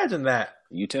out. Imagine that.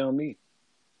 You tell me.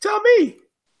 Tell me.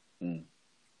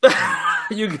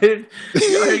 You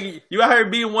out here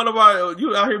being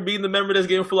you out here being the member that's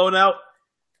getting flown out?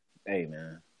 Hey,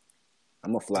 man.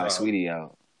 I'm going to fly Sweetie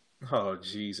out. Oh,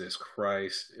 Jesus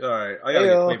Christ. All right. I got to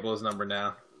get Quavo's number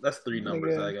now. That's 3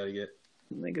 numbers I got to get.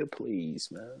 Nigga, please,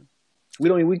 man. We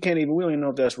don't even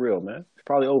know if that's real, man. It's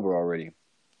probably over already.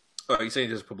 Oh, are you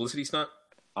saying it's a publicity stunt?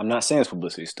 I'm not saying it's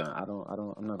publicity stunt. I'm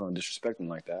not going to disrespect him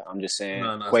like that. I'm just saying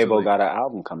No, Quavo got an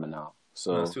album coming out.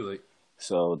 So it's too late.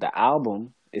 So the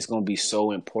album is going to be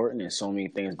so important and so many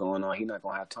things going on. He's not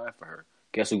going to have time for her.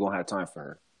 Guess who's going to have time for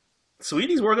her?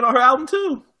 Sweetie's working on her album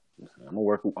too. I'm gonna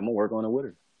work on it with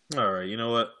her. All right, you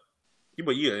know what?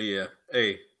 Yeah.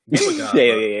 Hey, get with God.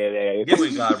 yeah. Get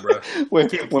with God, bro.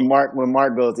 when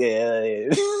Mark goes, yeah.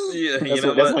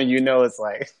 That's when you know it's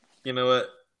like. You know what?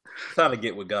 It's time to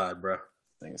get with God, bro.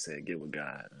 Like I said, get with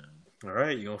God. Man. All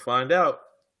right, you're gonna find out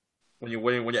when you're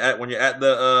at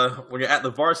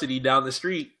the varsity down the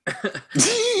street.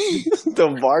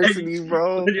 The varsity,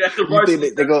 bro. When you're at the varsity,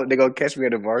 they go catch me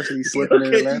at the varsity slipping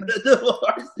in Atlanta.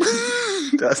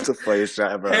 That's the funniest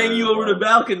shot ever. Hang you over the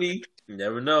balcony. You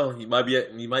never know. You might be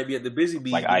at the Busy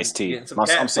Bee. Like Ice-T.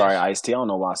 I'm sorry, Ice-T. I don't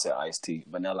know why I said Ice-T.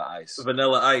 Vanilla Ice.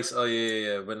 Vanilla Ice. Oh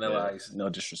yeah. Vanilla Ice. No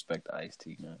disrespect to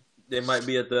Ice-T, man. They might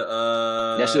be at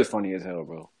the. That shit funny as hell,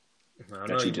 bro.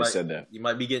 You just said that. You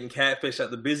might be getting catfish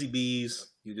at the Busy Bees.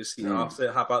 You just see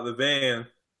Offset hop out the van.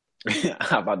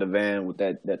 Hop out the van with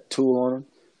that tool on him.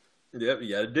 Yep, you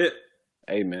got a dip.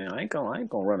 Hey man, I ain't gonna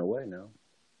run away now.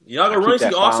 Y'all gonna run see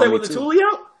Offset with the toolie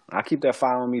out? I keep that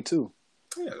file on me too.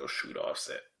 You gotta go shoot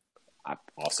Offset.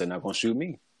 Offset not gonna shoot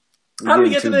me. How do we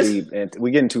get to this? Deep, and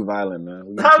we're getting too violent,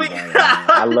 man.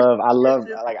 I love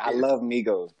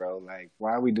Migos, bro. Like,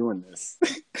 why are we doing this?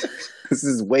 This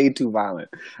is way too violent.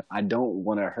 I don't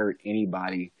want to hurt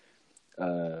anybody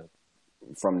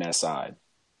from that side.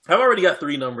 I've already got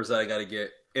 3 numbers that I got to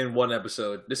get in one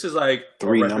episode. This is like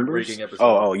 3 numbers. Episode.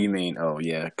 Oh, you mean? Oh,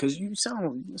 yeah. Because you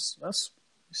sound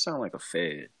like a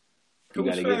fed. You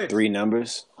got to get 3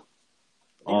 numbers.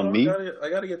 On me, I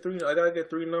gotta get 3. I gotta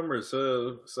get 3 numbers,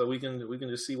 so we can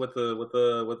just see what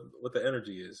the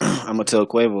energy is. I'm gonna tell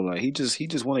Quavo like he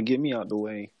just want to get me out the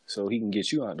way, so he can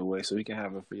get you out the way, so he can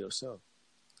have it for yourself.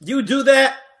 You do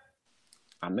that?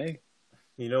 I may.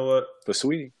 You know what? For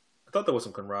Sweetie. I thought there was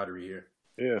some camaraderie here.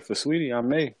 Yeah, for Sweetie, I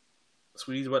may.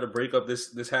 Sweetie's about to break up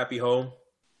this happy home.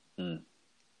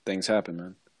 Things happen,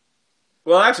 man.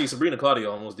 Well, actually, Sabrina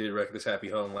Claudio almost did wreck this happy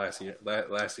home last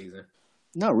season.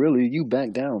 Not really. You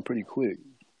backed down pretty quick.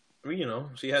 I mean,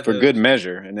 she had for good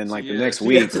measure, and then the next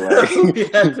week,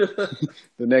 the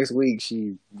next week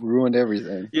she ruined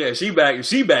everything. Yeah, she backed down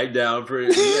she backed down for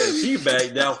us,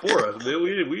 man.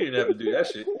 We didn't have to do that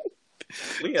shit.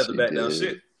 We had to back down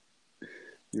shit.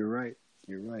 You're right.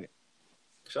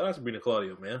 Shout out to Sabrina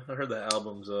Claudio, man. I heard that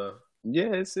album's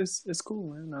yeah, it's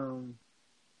cool, man.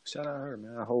 Shout out to her,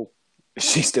 man. I hope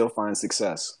she still finds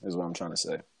success. Is what I'm trying to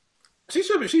say. She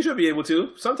should be able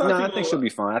to. Sometimes I think she'll be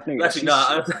fine. I think actually no.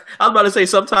 I was about to say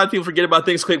sometimes people forget about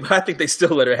things quick, but I think they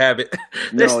still let her have it.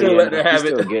 Let her have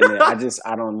it. Still getting it.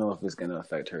 I don't know if it's gonna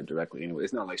affect her directly. Anyway,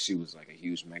 it's not like she was like a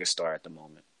huge megastar at the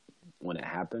moment when it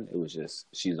happened. It was just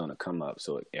she's on the come up,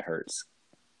 so it hurts.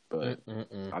 But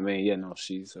I mean,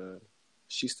 she's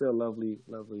still a lovely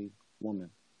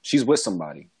woman. She's with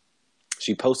somebody.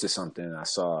 She posted something I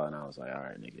saw, and I was like, all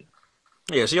right, nigga.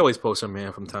 Yeah, she always posts her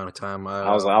man from time to time.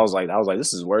 I was like,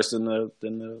 this is worse than the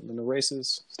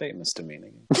racist statements to me,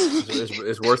 nigga.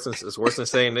 It's worse than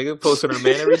saying nigga posting her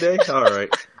man every day. All right,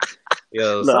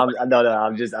 yo. I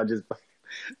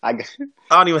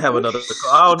don't even have another.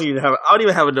 I don't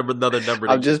even have another number.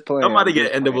 I'm just playing. I'm about to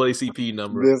get an NAACP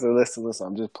number. Listen.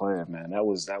 I'm just playing, man. That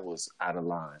was out of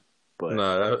line. But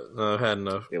no, I had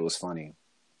enough. It was funny.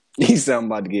 He said I'm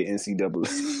about to get NCAA.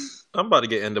 I'm about to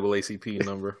get NAACP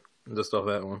number just off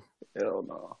that one. Hell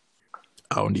no.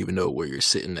 I don't even know where you're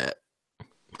sitting at.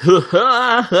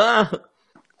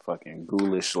 Fucking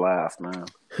ghoulish laugh, man.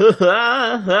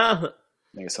 Nigga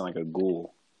sound like a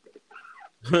ghoul.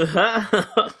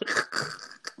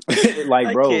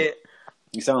 Like, bro,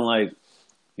 you sound like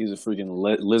he's a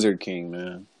freaking lizard king,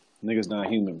 man. Nigga's not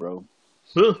human, bro.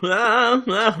 Yo,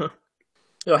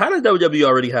 how did WWE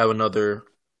already have another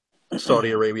Saudi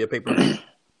Arabia pay-per-view?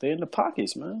 They in the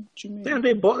pockets, man. What you mean? Damn,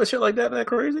 they bought that shit like that? That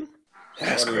crazy?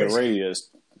 That's Saudi Arabia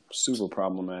is super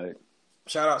problematic.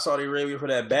 Shout out Saudi Arabia for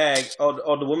that bag.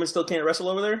 Oh, the women still can't wrestle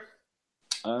over there?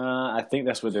 I think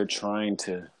that's what they're trying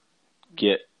to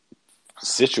get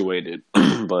situated.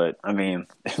 But, I mean,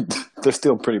 they're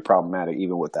still pretty problematic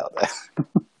even without that.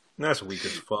 That's weak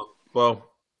as fuck. Well,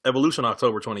 Evolution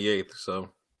October 28th, so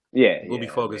we'll be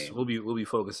focused. I mean, we'll be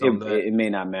focused on that. It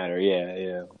may not matter.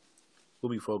 Yeah. We'll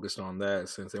be focused on that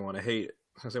since they want to hate.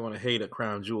 Since they want to hate a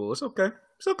crown jewel, it's okay.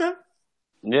 It's okay.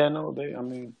 Yeah, no,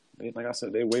 like I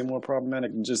said, they're way more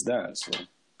problematic than just that. So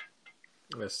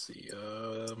let's see.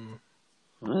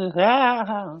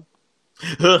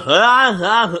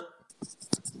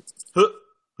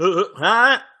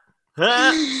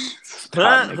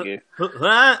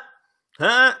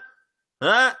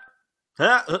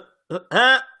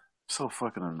 So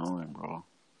fucking annoying, bro.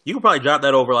 You can probably drop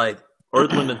that over like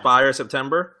Earth, Wind, and Fire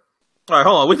September. All right,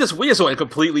 hold on. We just went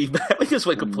completely back. We just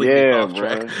went completely off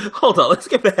track. Hold on, let's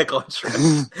get back on track.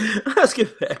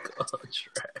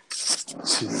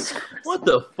 What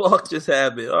the fuck just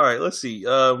happened? All right, let's see.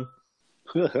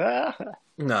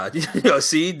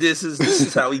 See, this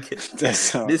is how we get.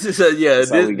 That's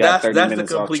the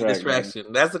complete distraction.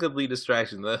 Man. That's the complete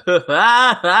distraction.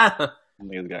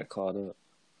 Niggas got caught up.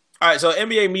 All right, so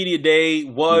NBA Media Day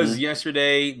was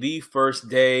yesterday, the first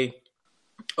day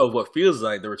of what feels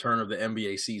like the return of the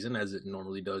NBA season, as it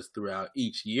normally does throughout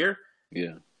each year.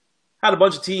 Yeah. Had a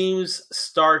bunch of teams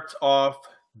start off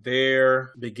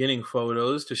their beginning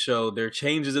photos to show their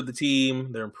changes of the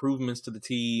team, their improvements to the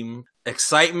team,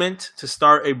 excitement to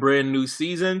start a brand new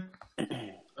season.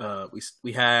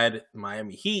 We had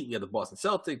Miami Heat, we had the Boston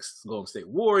Celtics, Golden State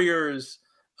Warriors.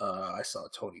 I saw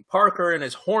Tony Parker in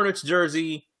his Hornets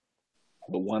jersey.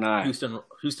 The one eye. Houston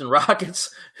Rockets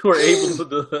were able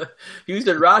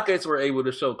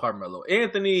to show Carmelo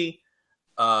Anthony.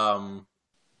 The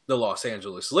Los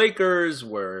Angeles Lakers,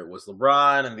 where it was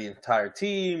LeBron and the entire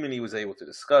team, and he was able to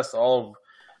discuss all of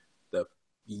the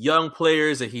young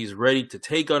players that he's ready to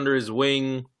take under his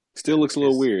wing. Still looks a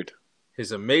little weird.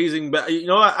 His amazing,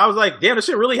 I was like, damn, this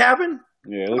shit really happened.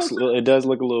 Yeah, it does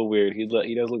look a little weird. He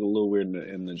does look a little weird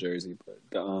in the jersey, but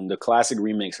the classic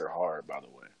remakes are hard, by the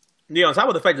way. Yeah, on top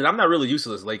of the fact that I'm not really used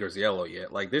to this Lakers yellow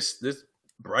yet. Like this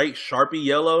bright Sharpie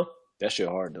yellow. That shit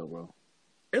hard though, bro.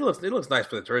 It looks nice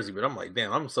for the jersey, but I'm like,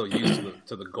 damn, I'm so used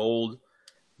to the gold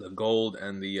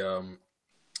and the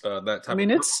that type. I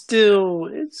mean, of it's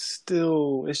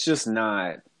just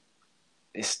not.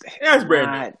 It's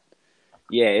brand new.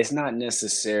 Yeah, it's not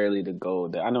necessarily the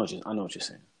gold. I know what you're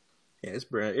saying. Yeah, it's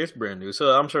brand new.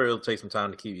 So I'm sure it'll take some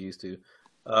time to keep used to.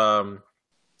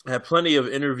 I have plenty of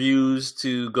interviews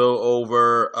to go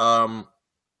over.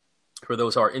 For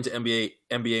those who are into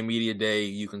NBA Media Day,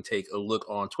 you can take a look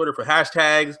on Twitter for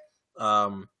hashtags.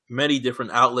 Many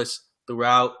different outlets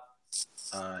throughout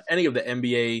any of the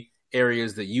NBA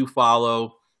areas that you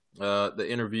follow. The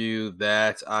interview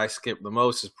that I skip the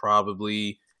most is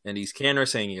probably Andy's Canner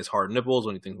saying he has hard nipples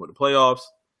when he thinks about the playoffs.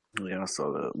 Yeah, I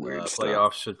saw the weird stuff.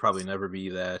 Playoffs should probably never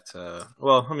be that.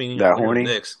 Well, I mean, that horny.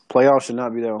 Knicks. Playoffs should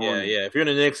not be that horny. Yeah. If you're in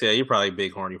the Knicks, yeah, you're probably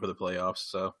big horny for the playoffs.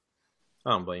 So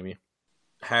I don't blame you.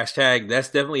 Hashtag. That's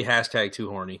definitely hashtag too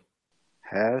horny.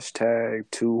 Hashtag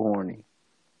too horny.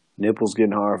 Nipples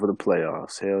getting hard for the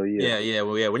playoffs. Hell yeah. Yeah.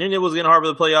 Well, yeah. When your nipples getting hard for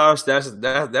the playoffs,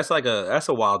 that's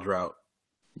a wild drought.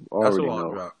 That's a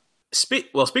wild drought.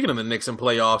 Speaking of the Knicks and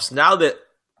playoffs, now that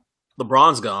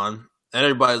LeBron's gone. And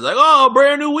everybody's like, oh,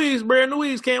 brand new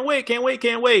East, can't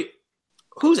wait.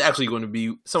 Who's actually going to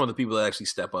be some of the people that actually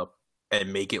step up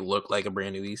and make it look like a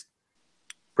brand new East?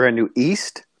 Brand new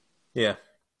East? Yeah.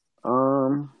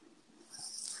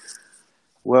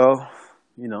 Well,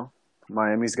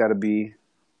 Miami's got to be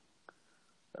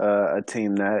a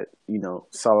team that,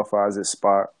 solidifies its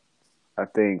spot. I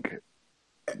think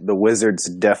the Wizards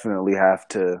definitely have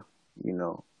to,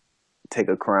 take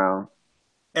a crown.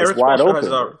 It's wide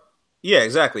open. Yeah,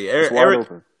 exactly.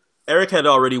 Eric had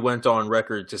already went on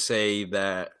record to say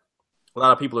that a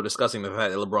lot of people are discussing the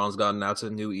fact that LeBron's gone now to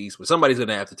the new East, but somebody's going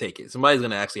to have to take it. Somebody's going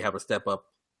to actually have to step up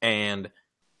and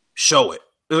show it.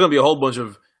 There's going to be a whole bunch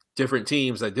of different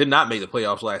teams that did not make the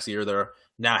playoffs last year. They're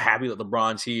now happy that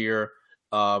LeBron's here.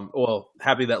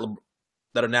 Happy that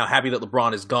are now happy that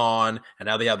LeBron is gone, and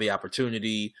now they have the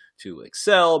opportunity to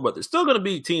excel. But there's still going to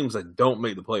be teams that don't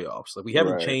make the playoffs. Like we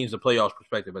haven't changed the playoffs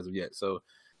perspective as of yet. So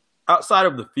outside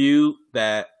of the few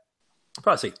that I'd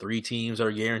probably say 3 teams that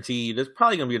are guaranteed, there's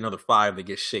probably going to be another 5 that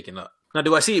get shaken up. Now,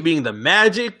 do I see it being the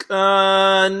Magic?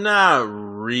 Not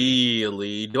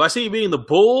really. Do I see it being the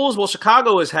Bulls? Well,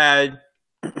 Chicago has had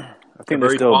I think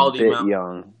they're still a bit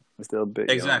young. They're still a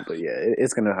bit young. But yeah,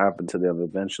 it's going to happen to them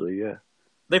eventually, yeah.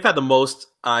 They've had the most,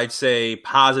 I'd say,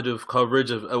 positive coverage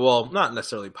of, well, not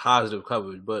necessarily positive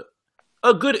coverage, but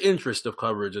a good interest of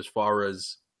coverage as far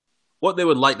as what they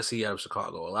would like to see out of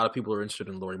Chicago. A lot of people are interested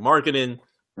in Lauri Markkanen,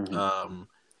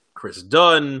 Chris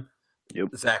Dunn,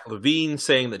 Zach LaVine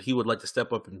saying that he would like to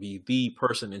step up and be the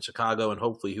person in Chicago, and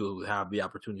hopefully he will have the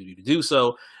opportunity to do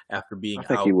so after being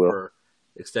out for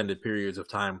extended periods of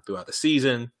time throughout the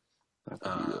season.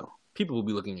 People will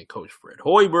be looking at Coach Fred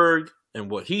Hoiberg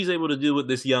and what he's able to do with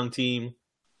this young team.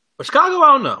 But Chicago,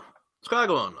 I don't know. I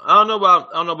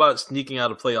don't know about sneaking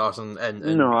out of playoffs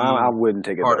and no, I wouldn't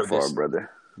take it that far, brother.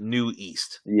 New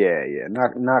East. Yeah,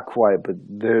 not quite, but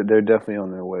they're definitely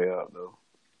on their way up though.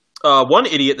 One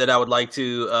idiot that I would like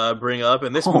to bring up,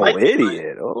 and this might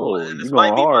be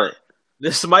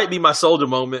this might be my soldier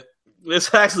moment.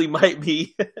 This actually might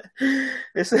be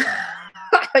this.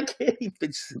 I can't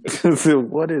even say it.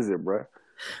 What is it, bro?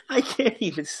 I can't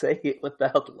even say it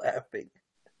without laughing.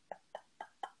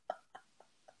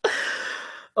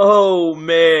 Oh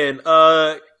man!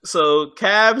 So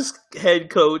Cavs head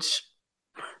coach.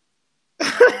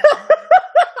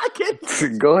 I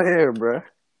can't. Go ahead, bro.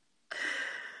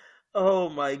 Oh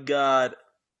my god!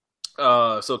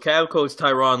 So Cav coach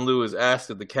Tyronn Lue is asked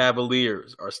if the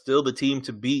Cavaliers are still the team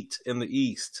to beat in the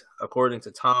East, according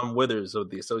to Tom Withers of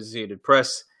the Associated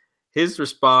Press. His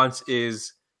response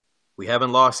is, "We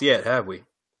haven't lost yet, have we?"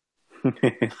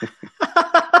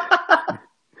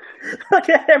 Look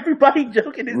at everybody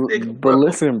joking this nigga, bro. But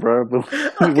listen, bro.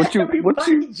 What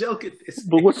you joking this?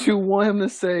 But what you want him to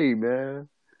say, man?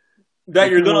 That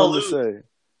you're gonna lose.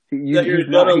 He's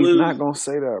not gonna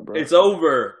say that, bro. It's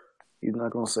over. He's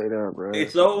not gonna say that, bro.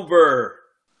 It's over.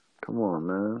 Come on,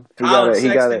 man. Colin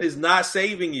Sexton is not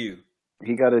saving you.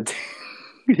 He got a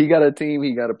team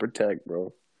he got to protect,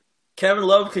 bro. Kevin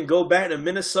Love can go back to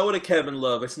Minnesota. Kevin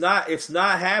Love. It's not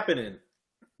happening.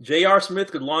 J.R.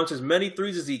 Smith could launch as many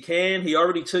threes as he can. He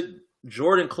already took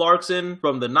Jordan Clarkson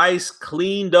from the nice,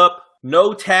 cleaned up,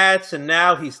 no tats, and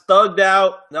now he's thugged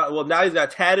out. Now he's got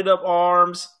tatted up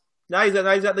arms. Now he's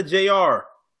got the JR.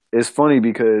 It's funny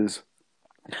because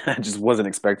I just wasn't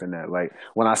expecting that. Like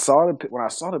when I saw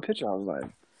the picture, I was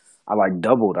like, I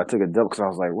doubled. I took a double because I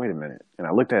was like, wait a minute. And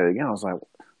I looked at it again. I was like,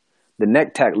 the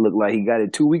neck tack looked like he got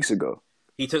it 2 weeks ago.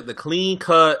 He took the clean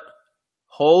cut,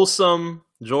 wholesome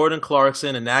Jordan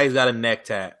Clarkson, and now he's got a neck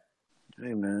tack.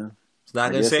 Hey man, it's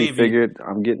not gonna save you. Figured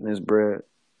I'm getting this bread.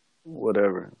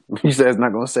 Whatever. You said it's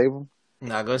not gonna save him.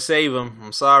 Not gonna save him.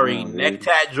 I'm sorry. Neck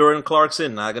tat Jordan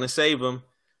Clarkson, not gonna save him.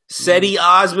 Cedi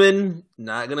Osman,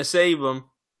 not gonna save him.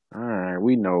 All right,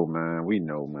 we know,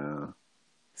 man.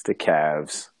 It's the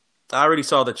Cavs. I already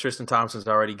saw that Tristan Thompson's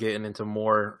already getting into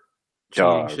more cheating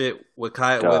Dog. shit with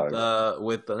not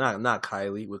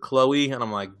Kylie, with Chloe, and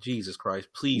I'm like, Jesus Christ,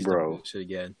 please Bro. don't do this shit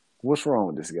again. What's wrong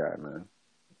with this guy, man?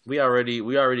 We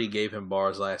already gave him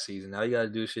bars last season. Now you gotta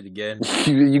do shit again.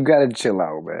 You gotta chill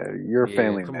out, man. You're a Yeah,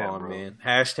 family come man, on, bro. man.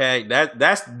 Hashtag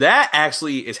that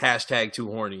actually is hashtag too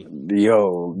horny.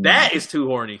 Yo, That is too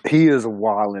horny. he is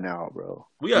wilding out, bro.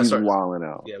 We gotta He's start. wilding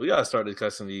out. Yeah, we gotta start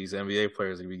discussing these NBA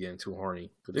players that be getting too horny.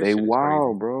 This They shit is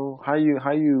wild, bro. How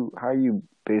you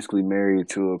basically married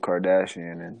to a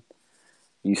Kardashian and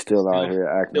you still out here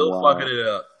acting Still wild? fucking it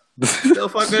up. Still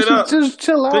fucking it up. Just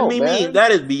chill out, Couldn't be man. me.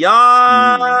 That is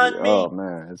beyond me. Oh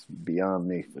man, it's beyond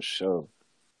me for sure.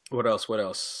 What else?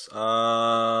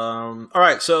 All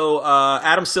right. So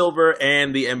Adam Silver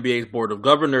and the NBA's Board of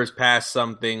Governors passed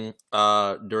something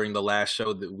during the last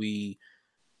show that we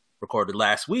recorded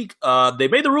last week. They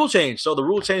made the rule change. So the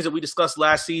rule change that we discussed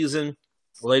last season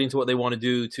relating to what they want to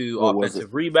do to What was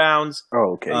offensive rebounds.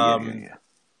 Oh, okay. Yeah.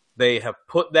 They have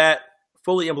put that,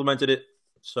 fully implemented it.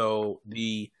 So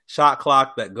the shot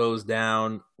clock that goes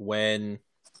down when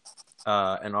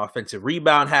an offensive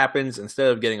rebound happens,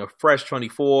 instead of getting a fresh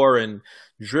 24 and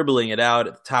dribbling it out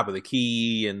at the top of the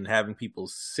key and having people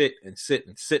sit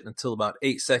until about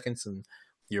 8 seconds and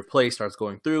your play starts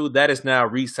going through, that is now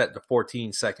reset to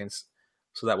 14 seconds.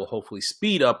 So that will hopefully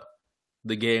speed up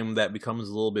the game that becomes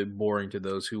a little bit boring to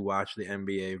those who watch the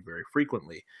NBA very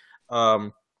frequently.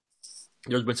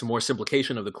 There's been some more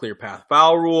simplification of the clear path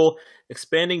foul rule,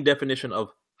 expanding definition of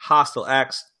hostile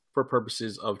acts for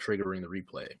purposes of triggering the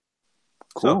replay.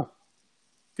 Cool. So,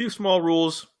 few small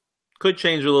rules. Could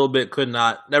change a little bit, could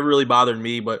not. Never really bothered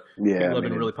me, but people have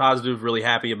been really positive, really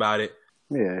happy about it.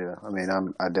 Yeah. I mean,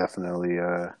 I definitely.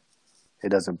 It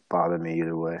doesn't bother me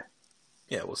either way.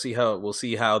 Yeah, we'll see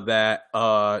how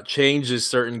that changes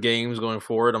certain games going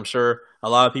forward. I'm sure a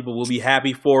lot of people will be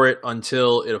happy for it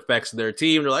until it affects their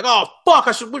team. They're like, "Oh fuck!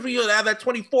 I should wish we have that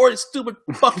 24. This stupid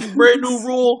fucking brand new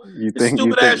rule. You This think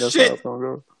stupid that's ass how shit. it's gonna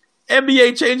go?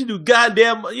 NBA changing to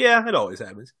goddamn yeah. It always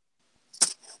happens.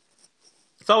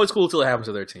 It's always cool till it happens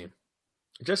to their team.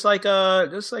 Just like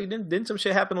didn't some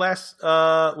shit happen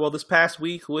this past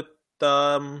week with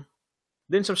Didn't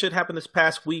some shit happen this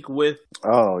past week with?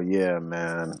 Oh yeah,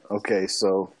 man. Okay,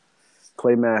 so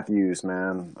Clay Matthews,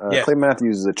 man. Yeah. Clay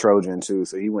Matthews is a Trojan too,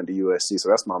 so he went to USC. So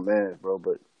that's my man, bro.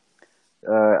 But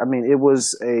I mean, it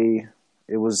was a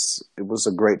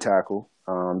great tackle.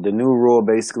 The new rule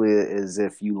basically is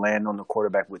if you land on the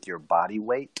quarterback with your body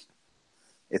weight,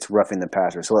 it's roughing the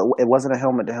passer. So it wasn't a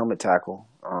helmet-to-helmet tackle.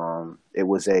 It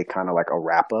was a kind of like a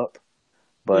wrap-up.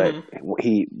 But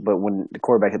but when the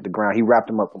quarterback hit the ground, he wrapped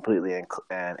him up completely, and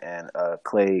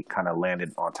Clay kind of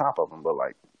landed on top of him. But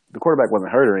like the quarterback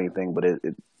wasn't hurt or anything, but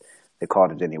they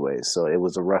called it anyways. So it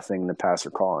was a roughing the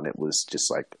passer call, and it was just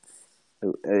like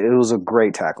it was a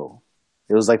great tackle.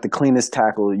 It was like the cleanest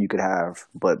tackle you could have,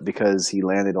 but because he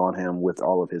landed on him with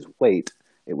all of his weight,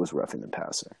 it was roughing the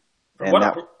passer. And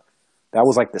that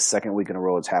was like the second week in a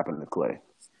row it's happened to Clay.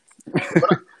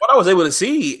 What I was able to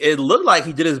see, it looked like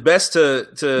he did his best to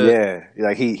yeah,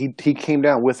 like he came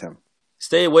down with him.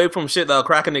 Stay away from shit that'll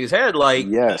crack a nigga's head. Like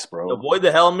Yes, bro. avoid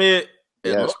the helmet. It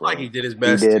Yes, looked bro. like he did his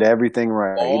best. He did everything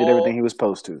right. He did everything he was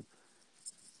supposed to.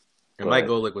 And Mike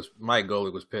Golick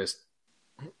was pissed.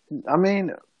 I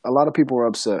mean, a lot of people were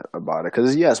upset about it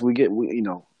because yes, we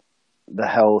the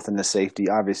health and the safety.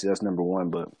 Obviously, that's number one.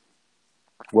 But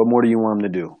what more do you want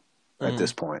him to do at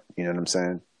this point? You know what I'm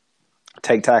saying?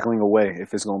 Take tackling away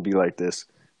if it's going to be like this.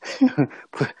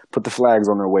 put the flags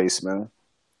on their waist, man.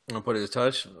 Gonna put his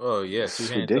touch. Oh yeah, It's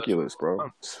ridiculous, bro.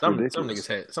 It's ridiculous.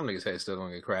 Some niggas head still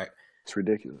gonna get cracked. It's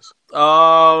ridiculous.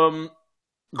 Golden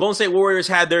State Warriors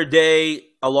had their day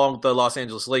along with the Los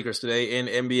Angeles Lakers today in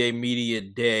NBA Media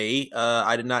Day.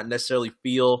 I did not necessarily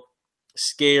feel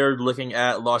scared looking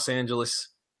at Los Angeles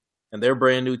and their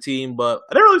brand new team, but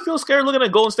I didn't really feel scared looking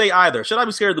at Golden State either. Should I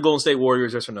be scared of the Golden State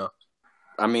Warriors, yes or no?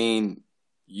 I mean,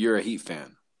 you're a Heat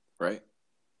fan, right?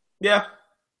 Yeah.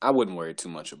 I wouldn't worry too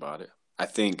much about it. I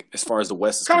think as far as the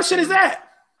West is What kind of shit is that?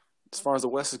 As far as the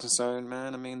West is concerned,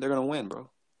 man, I mean, they're going to win, bro.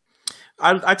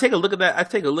 I take a look at that. I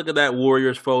take a look at that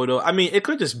Warriors photo. I mean, it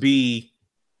could just be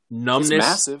numbness. It's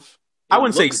massive. I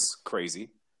wouldn't say crazy.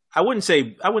 I wouldn't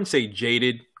say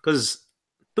jaded because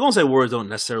the Golden State Warriors don't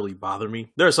necessarily bother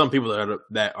me. There are some people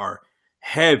that are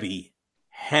heavy,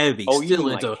 still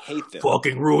into hate them.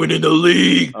 fucking ruining the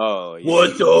league. Oh, yeah.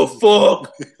 What the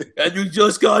fuck? And you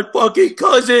just got fucking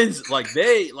Cousins. Like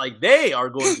they are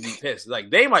going to be pissed.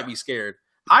 Like they might be scared.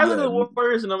 I look at the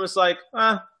Warriors and I'm just like,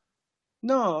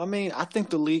 No, I mean, I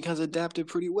think the league has adapted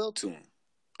pretty well to him.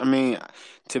 I mean,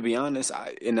 to be honest,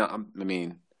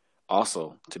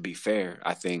 also, to be fair,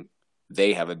 I think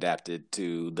they have adapted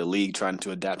to the league trying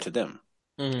to adapt to them.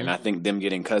 And I think them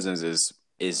getting Cousins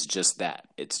is just that.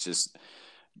 It's just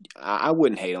I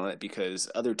wouldn't hate on it because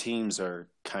other teams are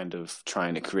kind of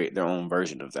trying to create their own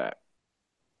version of that.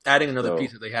 Adding another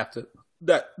piece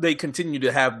that they continue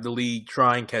to have the league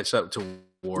try and catch up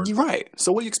toward. You're right.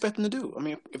 So what do you expect them to do? I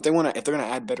mean, if they're gonna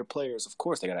add better players, of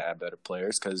course they got to add better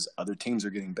players because other teams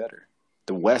are getting better.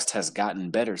 The West has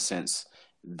gotten better since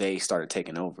they started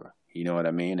taking over. You know what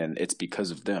I mean? And it's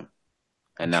because of them.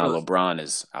 And now LeBron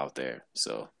is out there.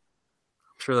 So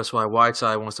I'm sure that's why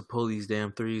Whiteside wants to pull these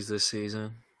damn threes this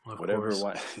season. Whatever.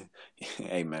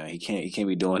 Hey man, he can't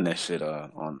be doing that shit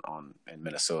on in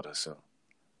Minnesota. So.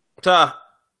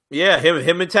 Yeah,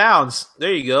 him and Towns.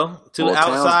 There you go. Two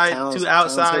outside.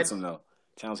 Towns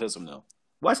hits him though.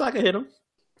 Whiteside can hit him.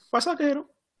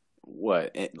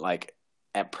 What? Like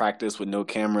at practice with no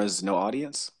cameras, no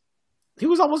audience? He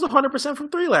was almost 100% from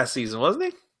three last season, wasn't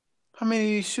he? How many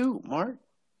did he shoot, Mark?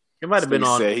 It might have been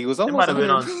on. He was almost.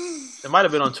 It might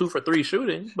have been on 2 for 3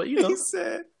 shooting, but you know. He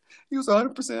said he was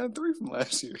 100% on 3 from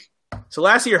last year. So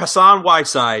last year, Hassan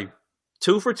Whiteside,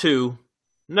 2 for 2,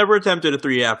 never attempted a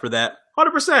 3 after that.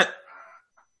 100%.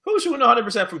 Who's shooting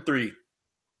 100% from 3?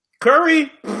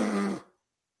 Curry,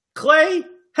 Clay,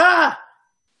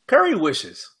 Curry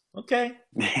wishes. Okay.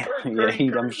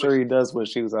 I'm sure he does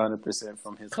wish he was 100%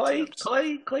 from his Clay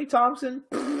Thompson,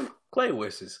 Clay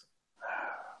wishes.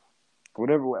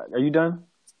 Whatever. Are you done?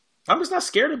 I'm just not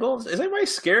scared of Golden State. Is anybody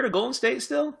scared of Golden State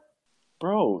still?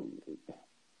 Bro.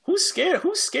 Who's scared?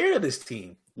 Who's scared of this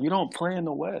team? You don't play in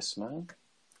the West, man.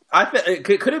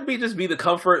 Could it just be the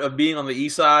comfort of being on the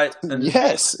East side?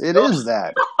 Yes, it is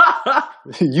that.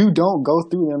 You don't go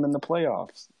through them in the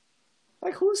playoffs.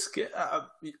 Like who's scared?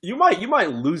 You might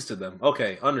lose to them.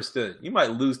 Okay, understood. You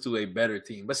might lose to a better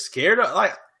team, but scared of them?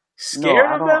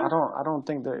 I don't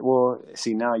think that. Well,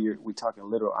 see now we talking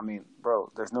literal. I mean,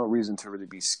 bro, there's no reason to really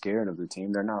be scared of the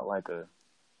team. They're not like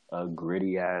a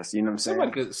gritty ass. You know what I'm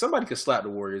saying? Somebody could slap the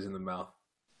Warriors in the mouth.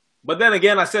 But then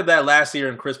again, I said that last year,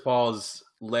 and Chris Paul's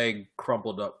leg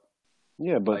crumpled up.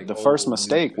 Yeah, but the first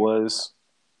mistake was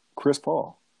Chris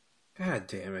Paul. God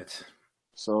damn it!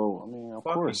 So I mean, of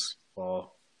course,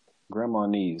 Paul. Grandma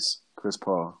knees, Chris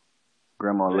Paul,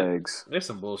 grandma legs. There's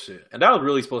some bullshit, and that was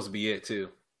really supposed to be it too.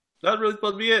 That was really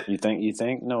supposed to be it. You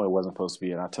think? No, it wasn't supposed to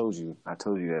be it. I told you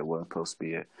that it wasn't supposed to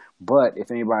be it. But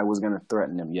if anybody was going to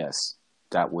threaten him, yes,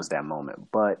 that was that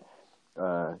moment. But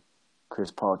Chris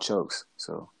Paul chokes,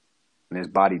 and his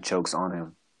body chokes on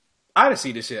him. I just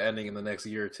see this shit ending in the next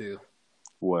year or two.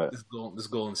 What? This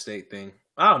Golden State thing.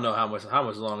 I don't know how much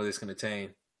longer this can attain.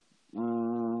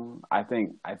 I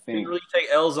think you really take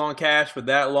L's on Cash for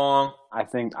that long. I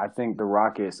think the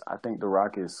Rockets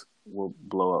will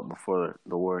blow up before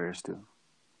the Warriors do.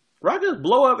 Rockets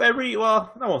blow up I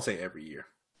won't say every year.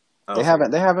 They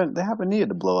haven't needed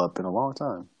to blow up in a long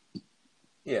time.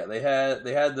 Yeah, they had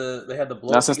the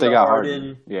blow not up. Since they got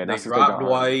Harden. Yeah, they dropped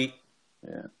Dwight.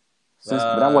 Yeah.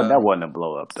 But that wasn't a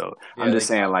blow up though. Yeah, I'm just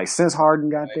saying, like, since Harden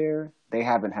got there, they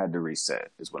haven't had to reset.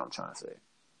 Is what I'm trying to say.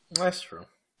 That's true.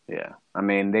 Yeah, I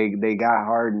mean they got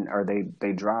Harden, or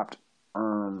they dropped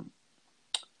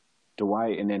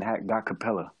Dwight, and then got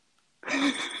Capella.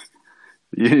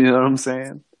 You know what I'm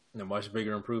saying? A much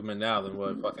bigger improvement now than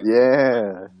what fucking.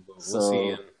 Yeah.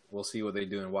 We'll see what they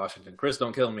do in Washington. Chris,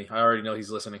 don't kill me. I already know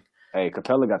he's listening. Hey,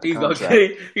 Capella got the contract.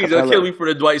 He's gonna kill me for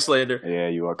the Dwight slander. Yeah,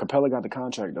 you are. Capella got the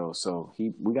contract though, so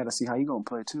we got to see how he gonna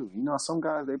play too. You know, some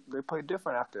guys they play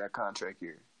different after that contract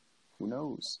year. Who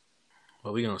knows?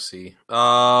 Well, we're gonna see.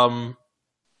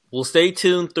 We'll stay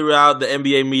tuned throughout the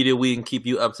NBA Media Week and keep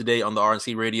you up to date on the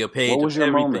RNC Radio page. What was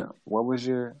your moment? What was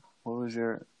your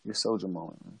soldier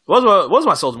moment? What was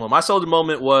my soldier moment? My soldier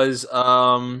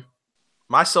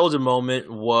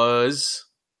moment was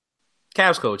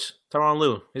Cavs coach Tyronn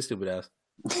Lue, his stupid ass.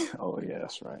 Oh yeah,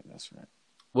 that's right.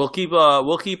 We'll keep an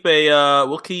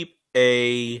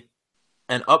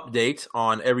update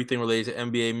on everything related to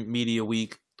NBA Media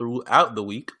Week throughout the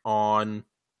week on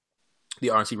the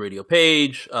RNC Radio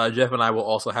page. Jeff and I will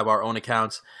also have our own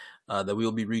accounts that we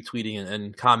will be retweeting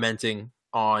and commenting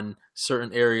on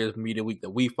certain areas of Media Week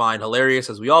that we find hilarious,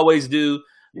 as we always do.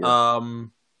 Yeah.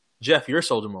 Jeff, your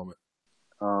soldier moment.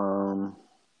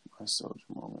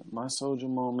 My soldier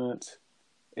moment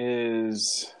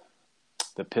is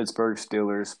the Pittsburgh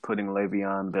Steelers putting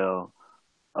Le'Veon Bell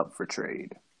up for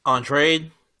trade. On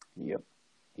trade? Yep.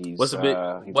 He's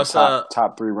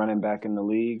top 3 running back in the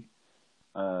league.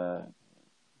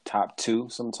 Top 2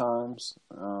 sometimes.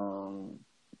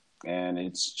 And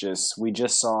we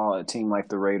just saw a team like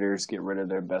the Raiders get rid of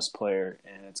their best player,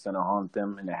 and it's going to haunt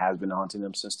them, and it has been haunting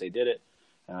them since they did it.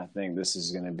 And I think this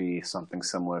is going to be something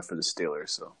similar for the Steelers.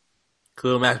 So,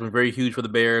 Khalil Mack's been very huge for the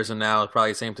Bears, and now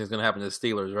probably the same thing's going to happen to the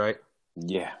Steelers, right?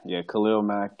 yeah. Khalil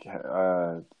Mack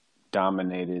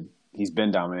dominated. He's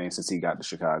been dominating since he got to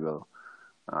Chicago,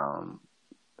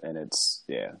 and it's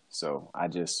So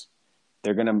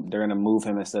they're gonna move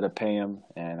him instead of pay him,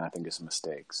 and I think it's a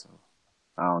mistake. So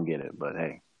I don't get it, but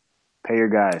hey, pay your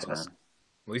guys, man.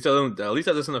 At least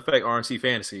that doesn't affect RNC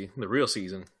Fantasy, the real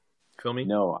season. Feel me?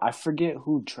 No, I forget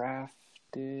who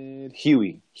drafted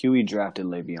Huey. Huey drafted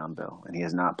Le'Veon Bell, and he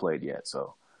has not played yet.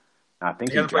 So I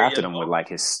think he drafted him with like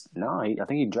his I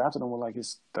think he drafted him with like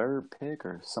his third pick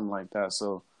or something like that.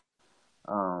 So,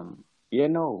 he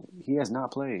has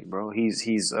not played, bro.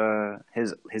 His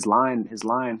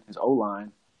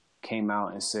O-line came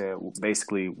out and said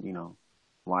basically,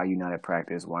 why are you not at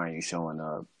practice? Why aren't you showing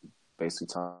up? Basically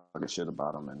talking shit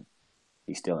about him, and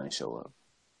he still ain't show up.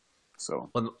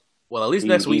 So, well, at least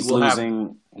next week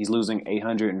he's losing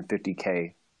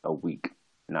 $850K a week,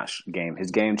 not game.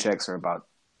 His game checks are about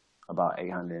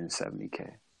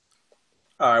 $870K.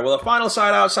 All right. Well, a final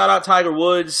shout out Tiger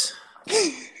Woods.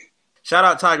 Shout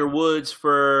out Tiger Woods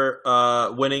for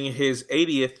winning his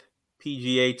 80th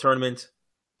PGA tournament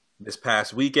this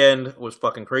past weekend. It was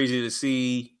fucking crazy to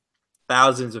see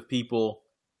thousands of people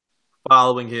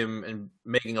following him and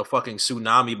making a fucking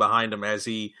tsunami behind him as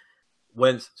he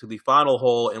went to the final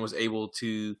hole and was able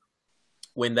to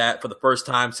win that for the first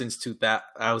time since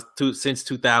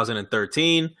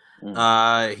 2013.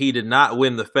 He did not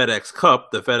win the FedEx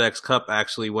Cup. The FedEx Cup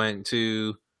actually went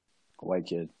to a white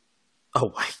kid.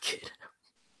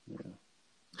 Yeah.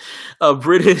 A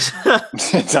British. The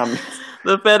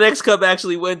FedEx Cup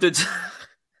actually went to.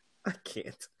 I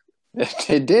can't.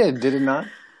 It did it not?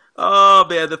 Oh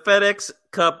man, the FedEx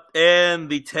Cup and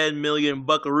the 10 million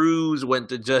Buckaroos went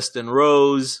to Justin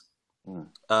Rose,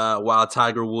 while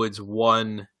Tiger Woods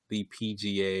won the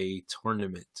PGA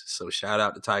tournament. So shout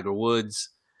out to Tiger Woods.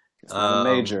 It's not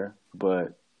a major,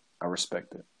 but I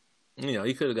respect it.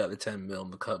 He could have got the 10 mil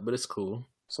in the cup, but it's cool.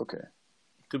 It's okay.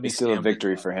 Could be it's still a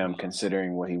victory for him,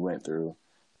 considering what he went through.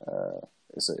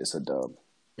 It's a dub.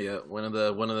 Yeah, one of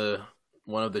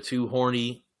the two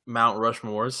horny Mount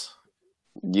Rushmores.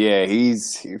 Yeah,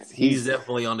 he's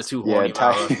definitely on the two horny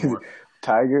Mount Rushmore.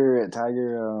 Tiger,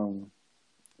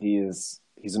 he's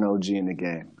an OG in the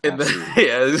game.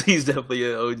 Yeah, he's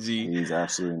definitely an OG. He's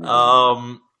absolutely.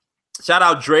 Shout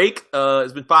out Drake.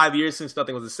 It's been 5 years since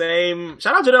Nothing Was the Same.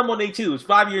 Shout out Janelle Monáe too. It's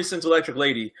 5 years since Electric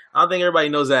Lady. I don't think everybody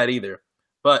knows that either.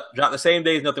 But dropped the same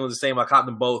day as Nothing Was the Same. I caught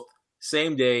them both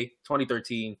same day,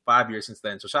 2013. 5 years since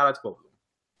then. So shout out to both of them.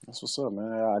 That's what's up,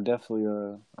 man. I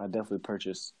definitely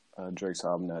purchased Drake's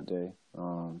album that day.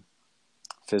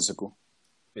 Physical.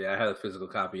 Yeah, I had a physical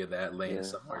copy of that laying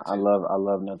somewhere too. I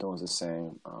love Nothing Was the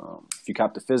Same. If you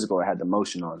cop the physical, it had the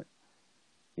motion on it.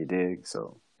 You dig?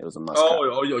 So it was a must.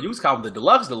 You was copping the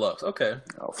deluxe. Okay.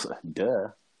 Oh, duh.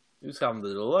 You was copping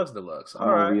the deluxe. All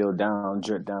right. OVO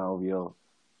drip down OVO.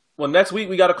 Well, next week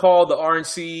we got to call the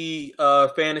RNC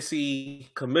fantasy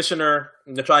commissioner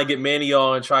to try and get Manny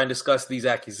on and try and discuss these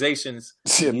accusations.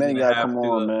 Yeah, Manny got to come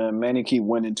on, man. Manny keep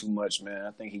winning too much, man.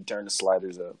 I think he turned the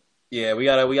sliders up. Yeah, we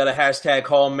got a hashtag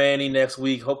call Manny next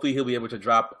week. Hopefully he'll be able to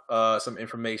drop some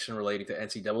information relating to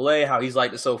NCAA, how he's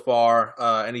liked it so far,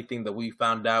 anything that we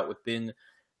found out within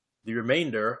the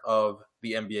remainder of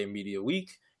the NBA Media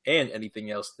Week, and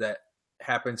anything else that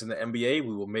happens in the NBA.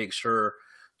 We will make sure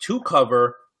to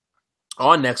cover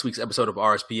on next week's episode of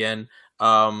RSPN.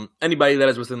 Anybody that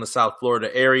is within the South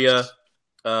Florida area,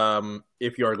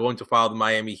 if you are going to follow the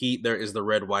Miami Heat, there is the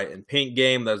red, white, and pink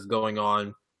game that's going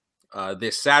on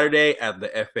this Saturday at the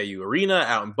FAU Arena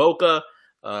out in Boca.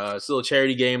 Still a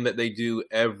charity game that they do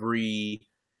every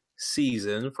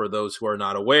season. For those who are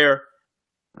not aware,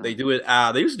 they do it.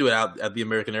 They used to do it out at the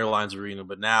American Airlines Arena,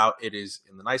 but now it is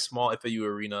in the nice small FAU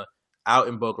Arena out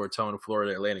in Boca Raton,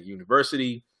 Florida Atlantic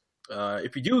University.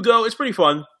 If you do go, it's pretty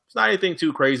fun. It's not anything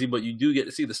too crazy, but you do get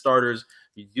to see the starters.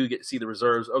 You do get to see the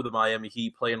reserves of the Miami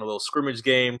Heat playing a little scrimmage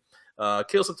game.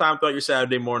 Kill some time throughout your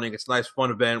Saturday morning. It's a nice,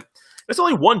 fun event. It's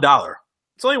only $1.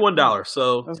 It's only $1.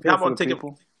 So how about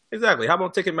Exactly. How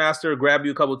about Ticketmaster? Grab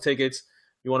you a couple of tickets.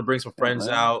 You want to bring some friends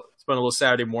out. Spend a little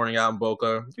Saturday morning out in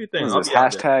Boca. Do your thing. What is this,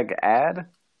 hashtag ad?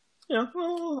 Yeah, a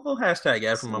little hashtag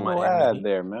ad from my Miami. Ad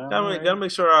there, man. Gotta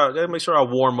make sure I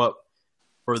warm up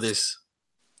for this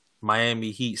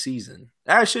Miami Heat season.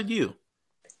 As should you.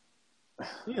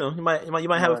 You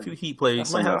might have a few Heat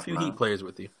players. You might have a few Heat players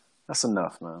with you. That's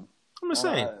enough, man. I'm just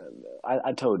saying.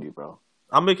 I told you, bro.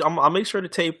 I'll make sure to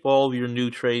tape all your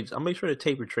new trades. I'll make sure to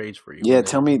tape your trades for you. Yeah,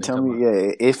 tell me.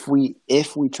 Yeah, if we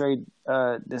trade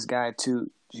this guy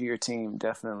to your team,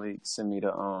 definitely send me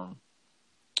the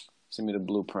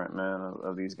blueprint, man,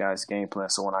 of these guys' game plan.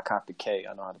 So when I cop the K,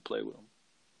 I know how to play with them.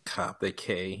 Cop the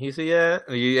K. He said, "Yeah,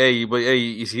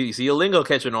 you see your lingo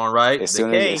catching on, right? As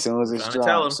soon as it's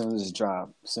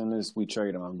dropped, as soon as we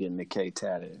trade him, I'm getting the K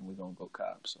tatted, and we're gonna go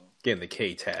cop. So getting the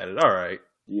K tatted. All right,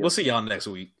 yeah. We'll see y'all next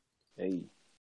week. Hey.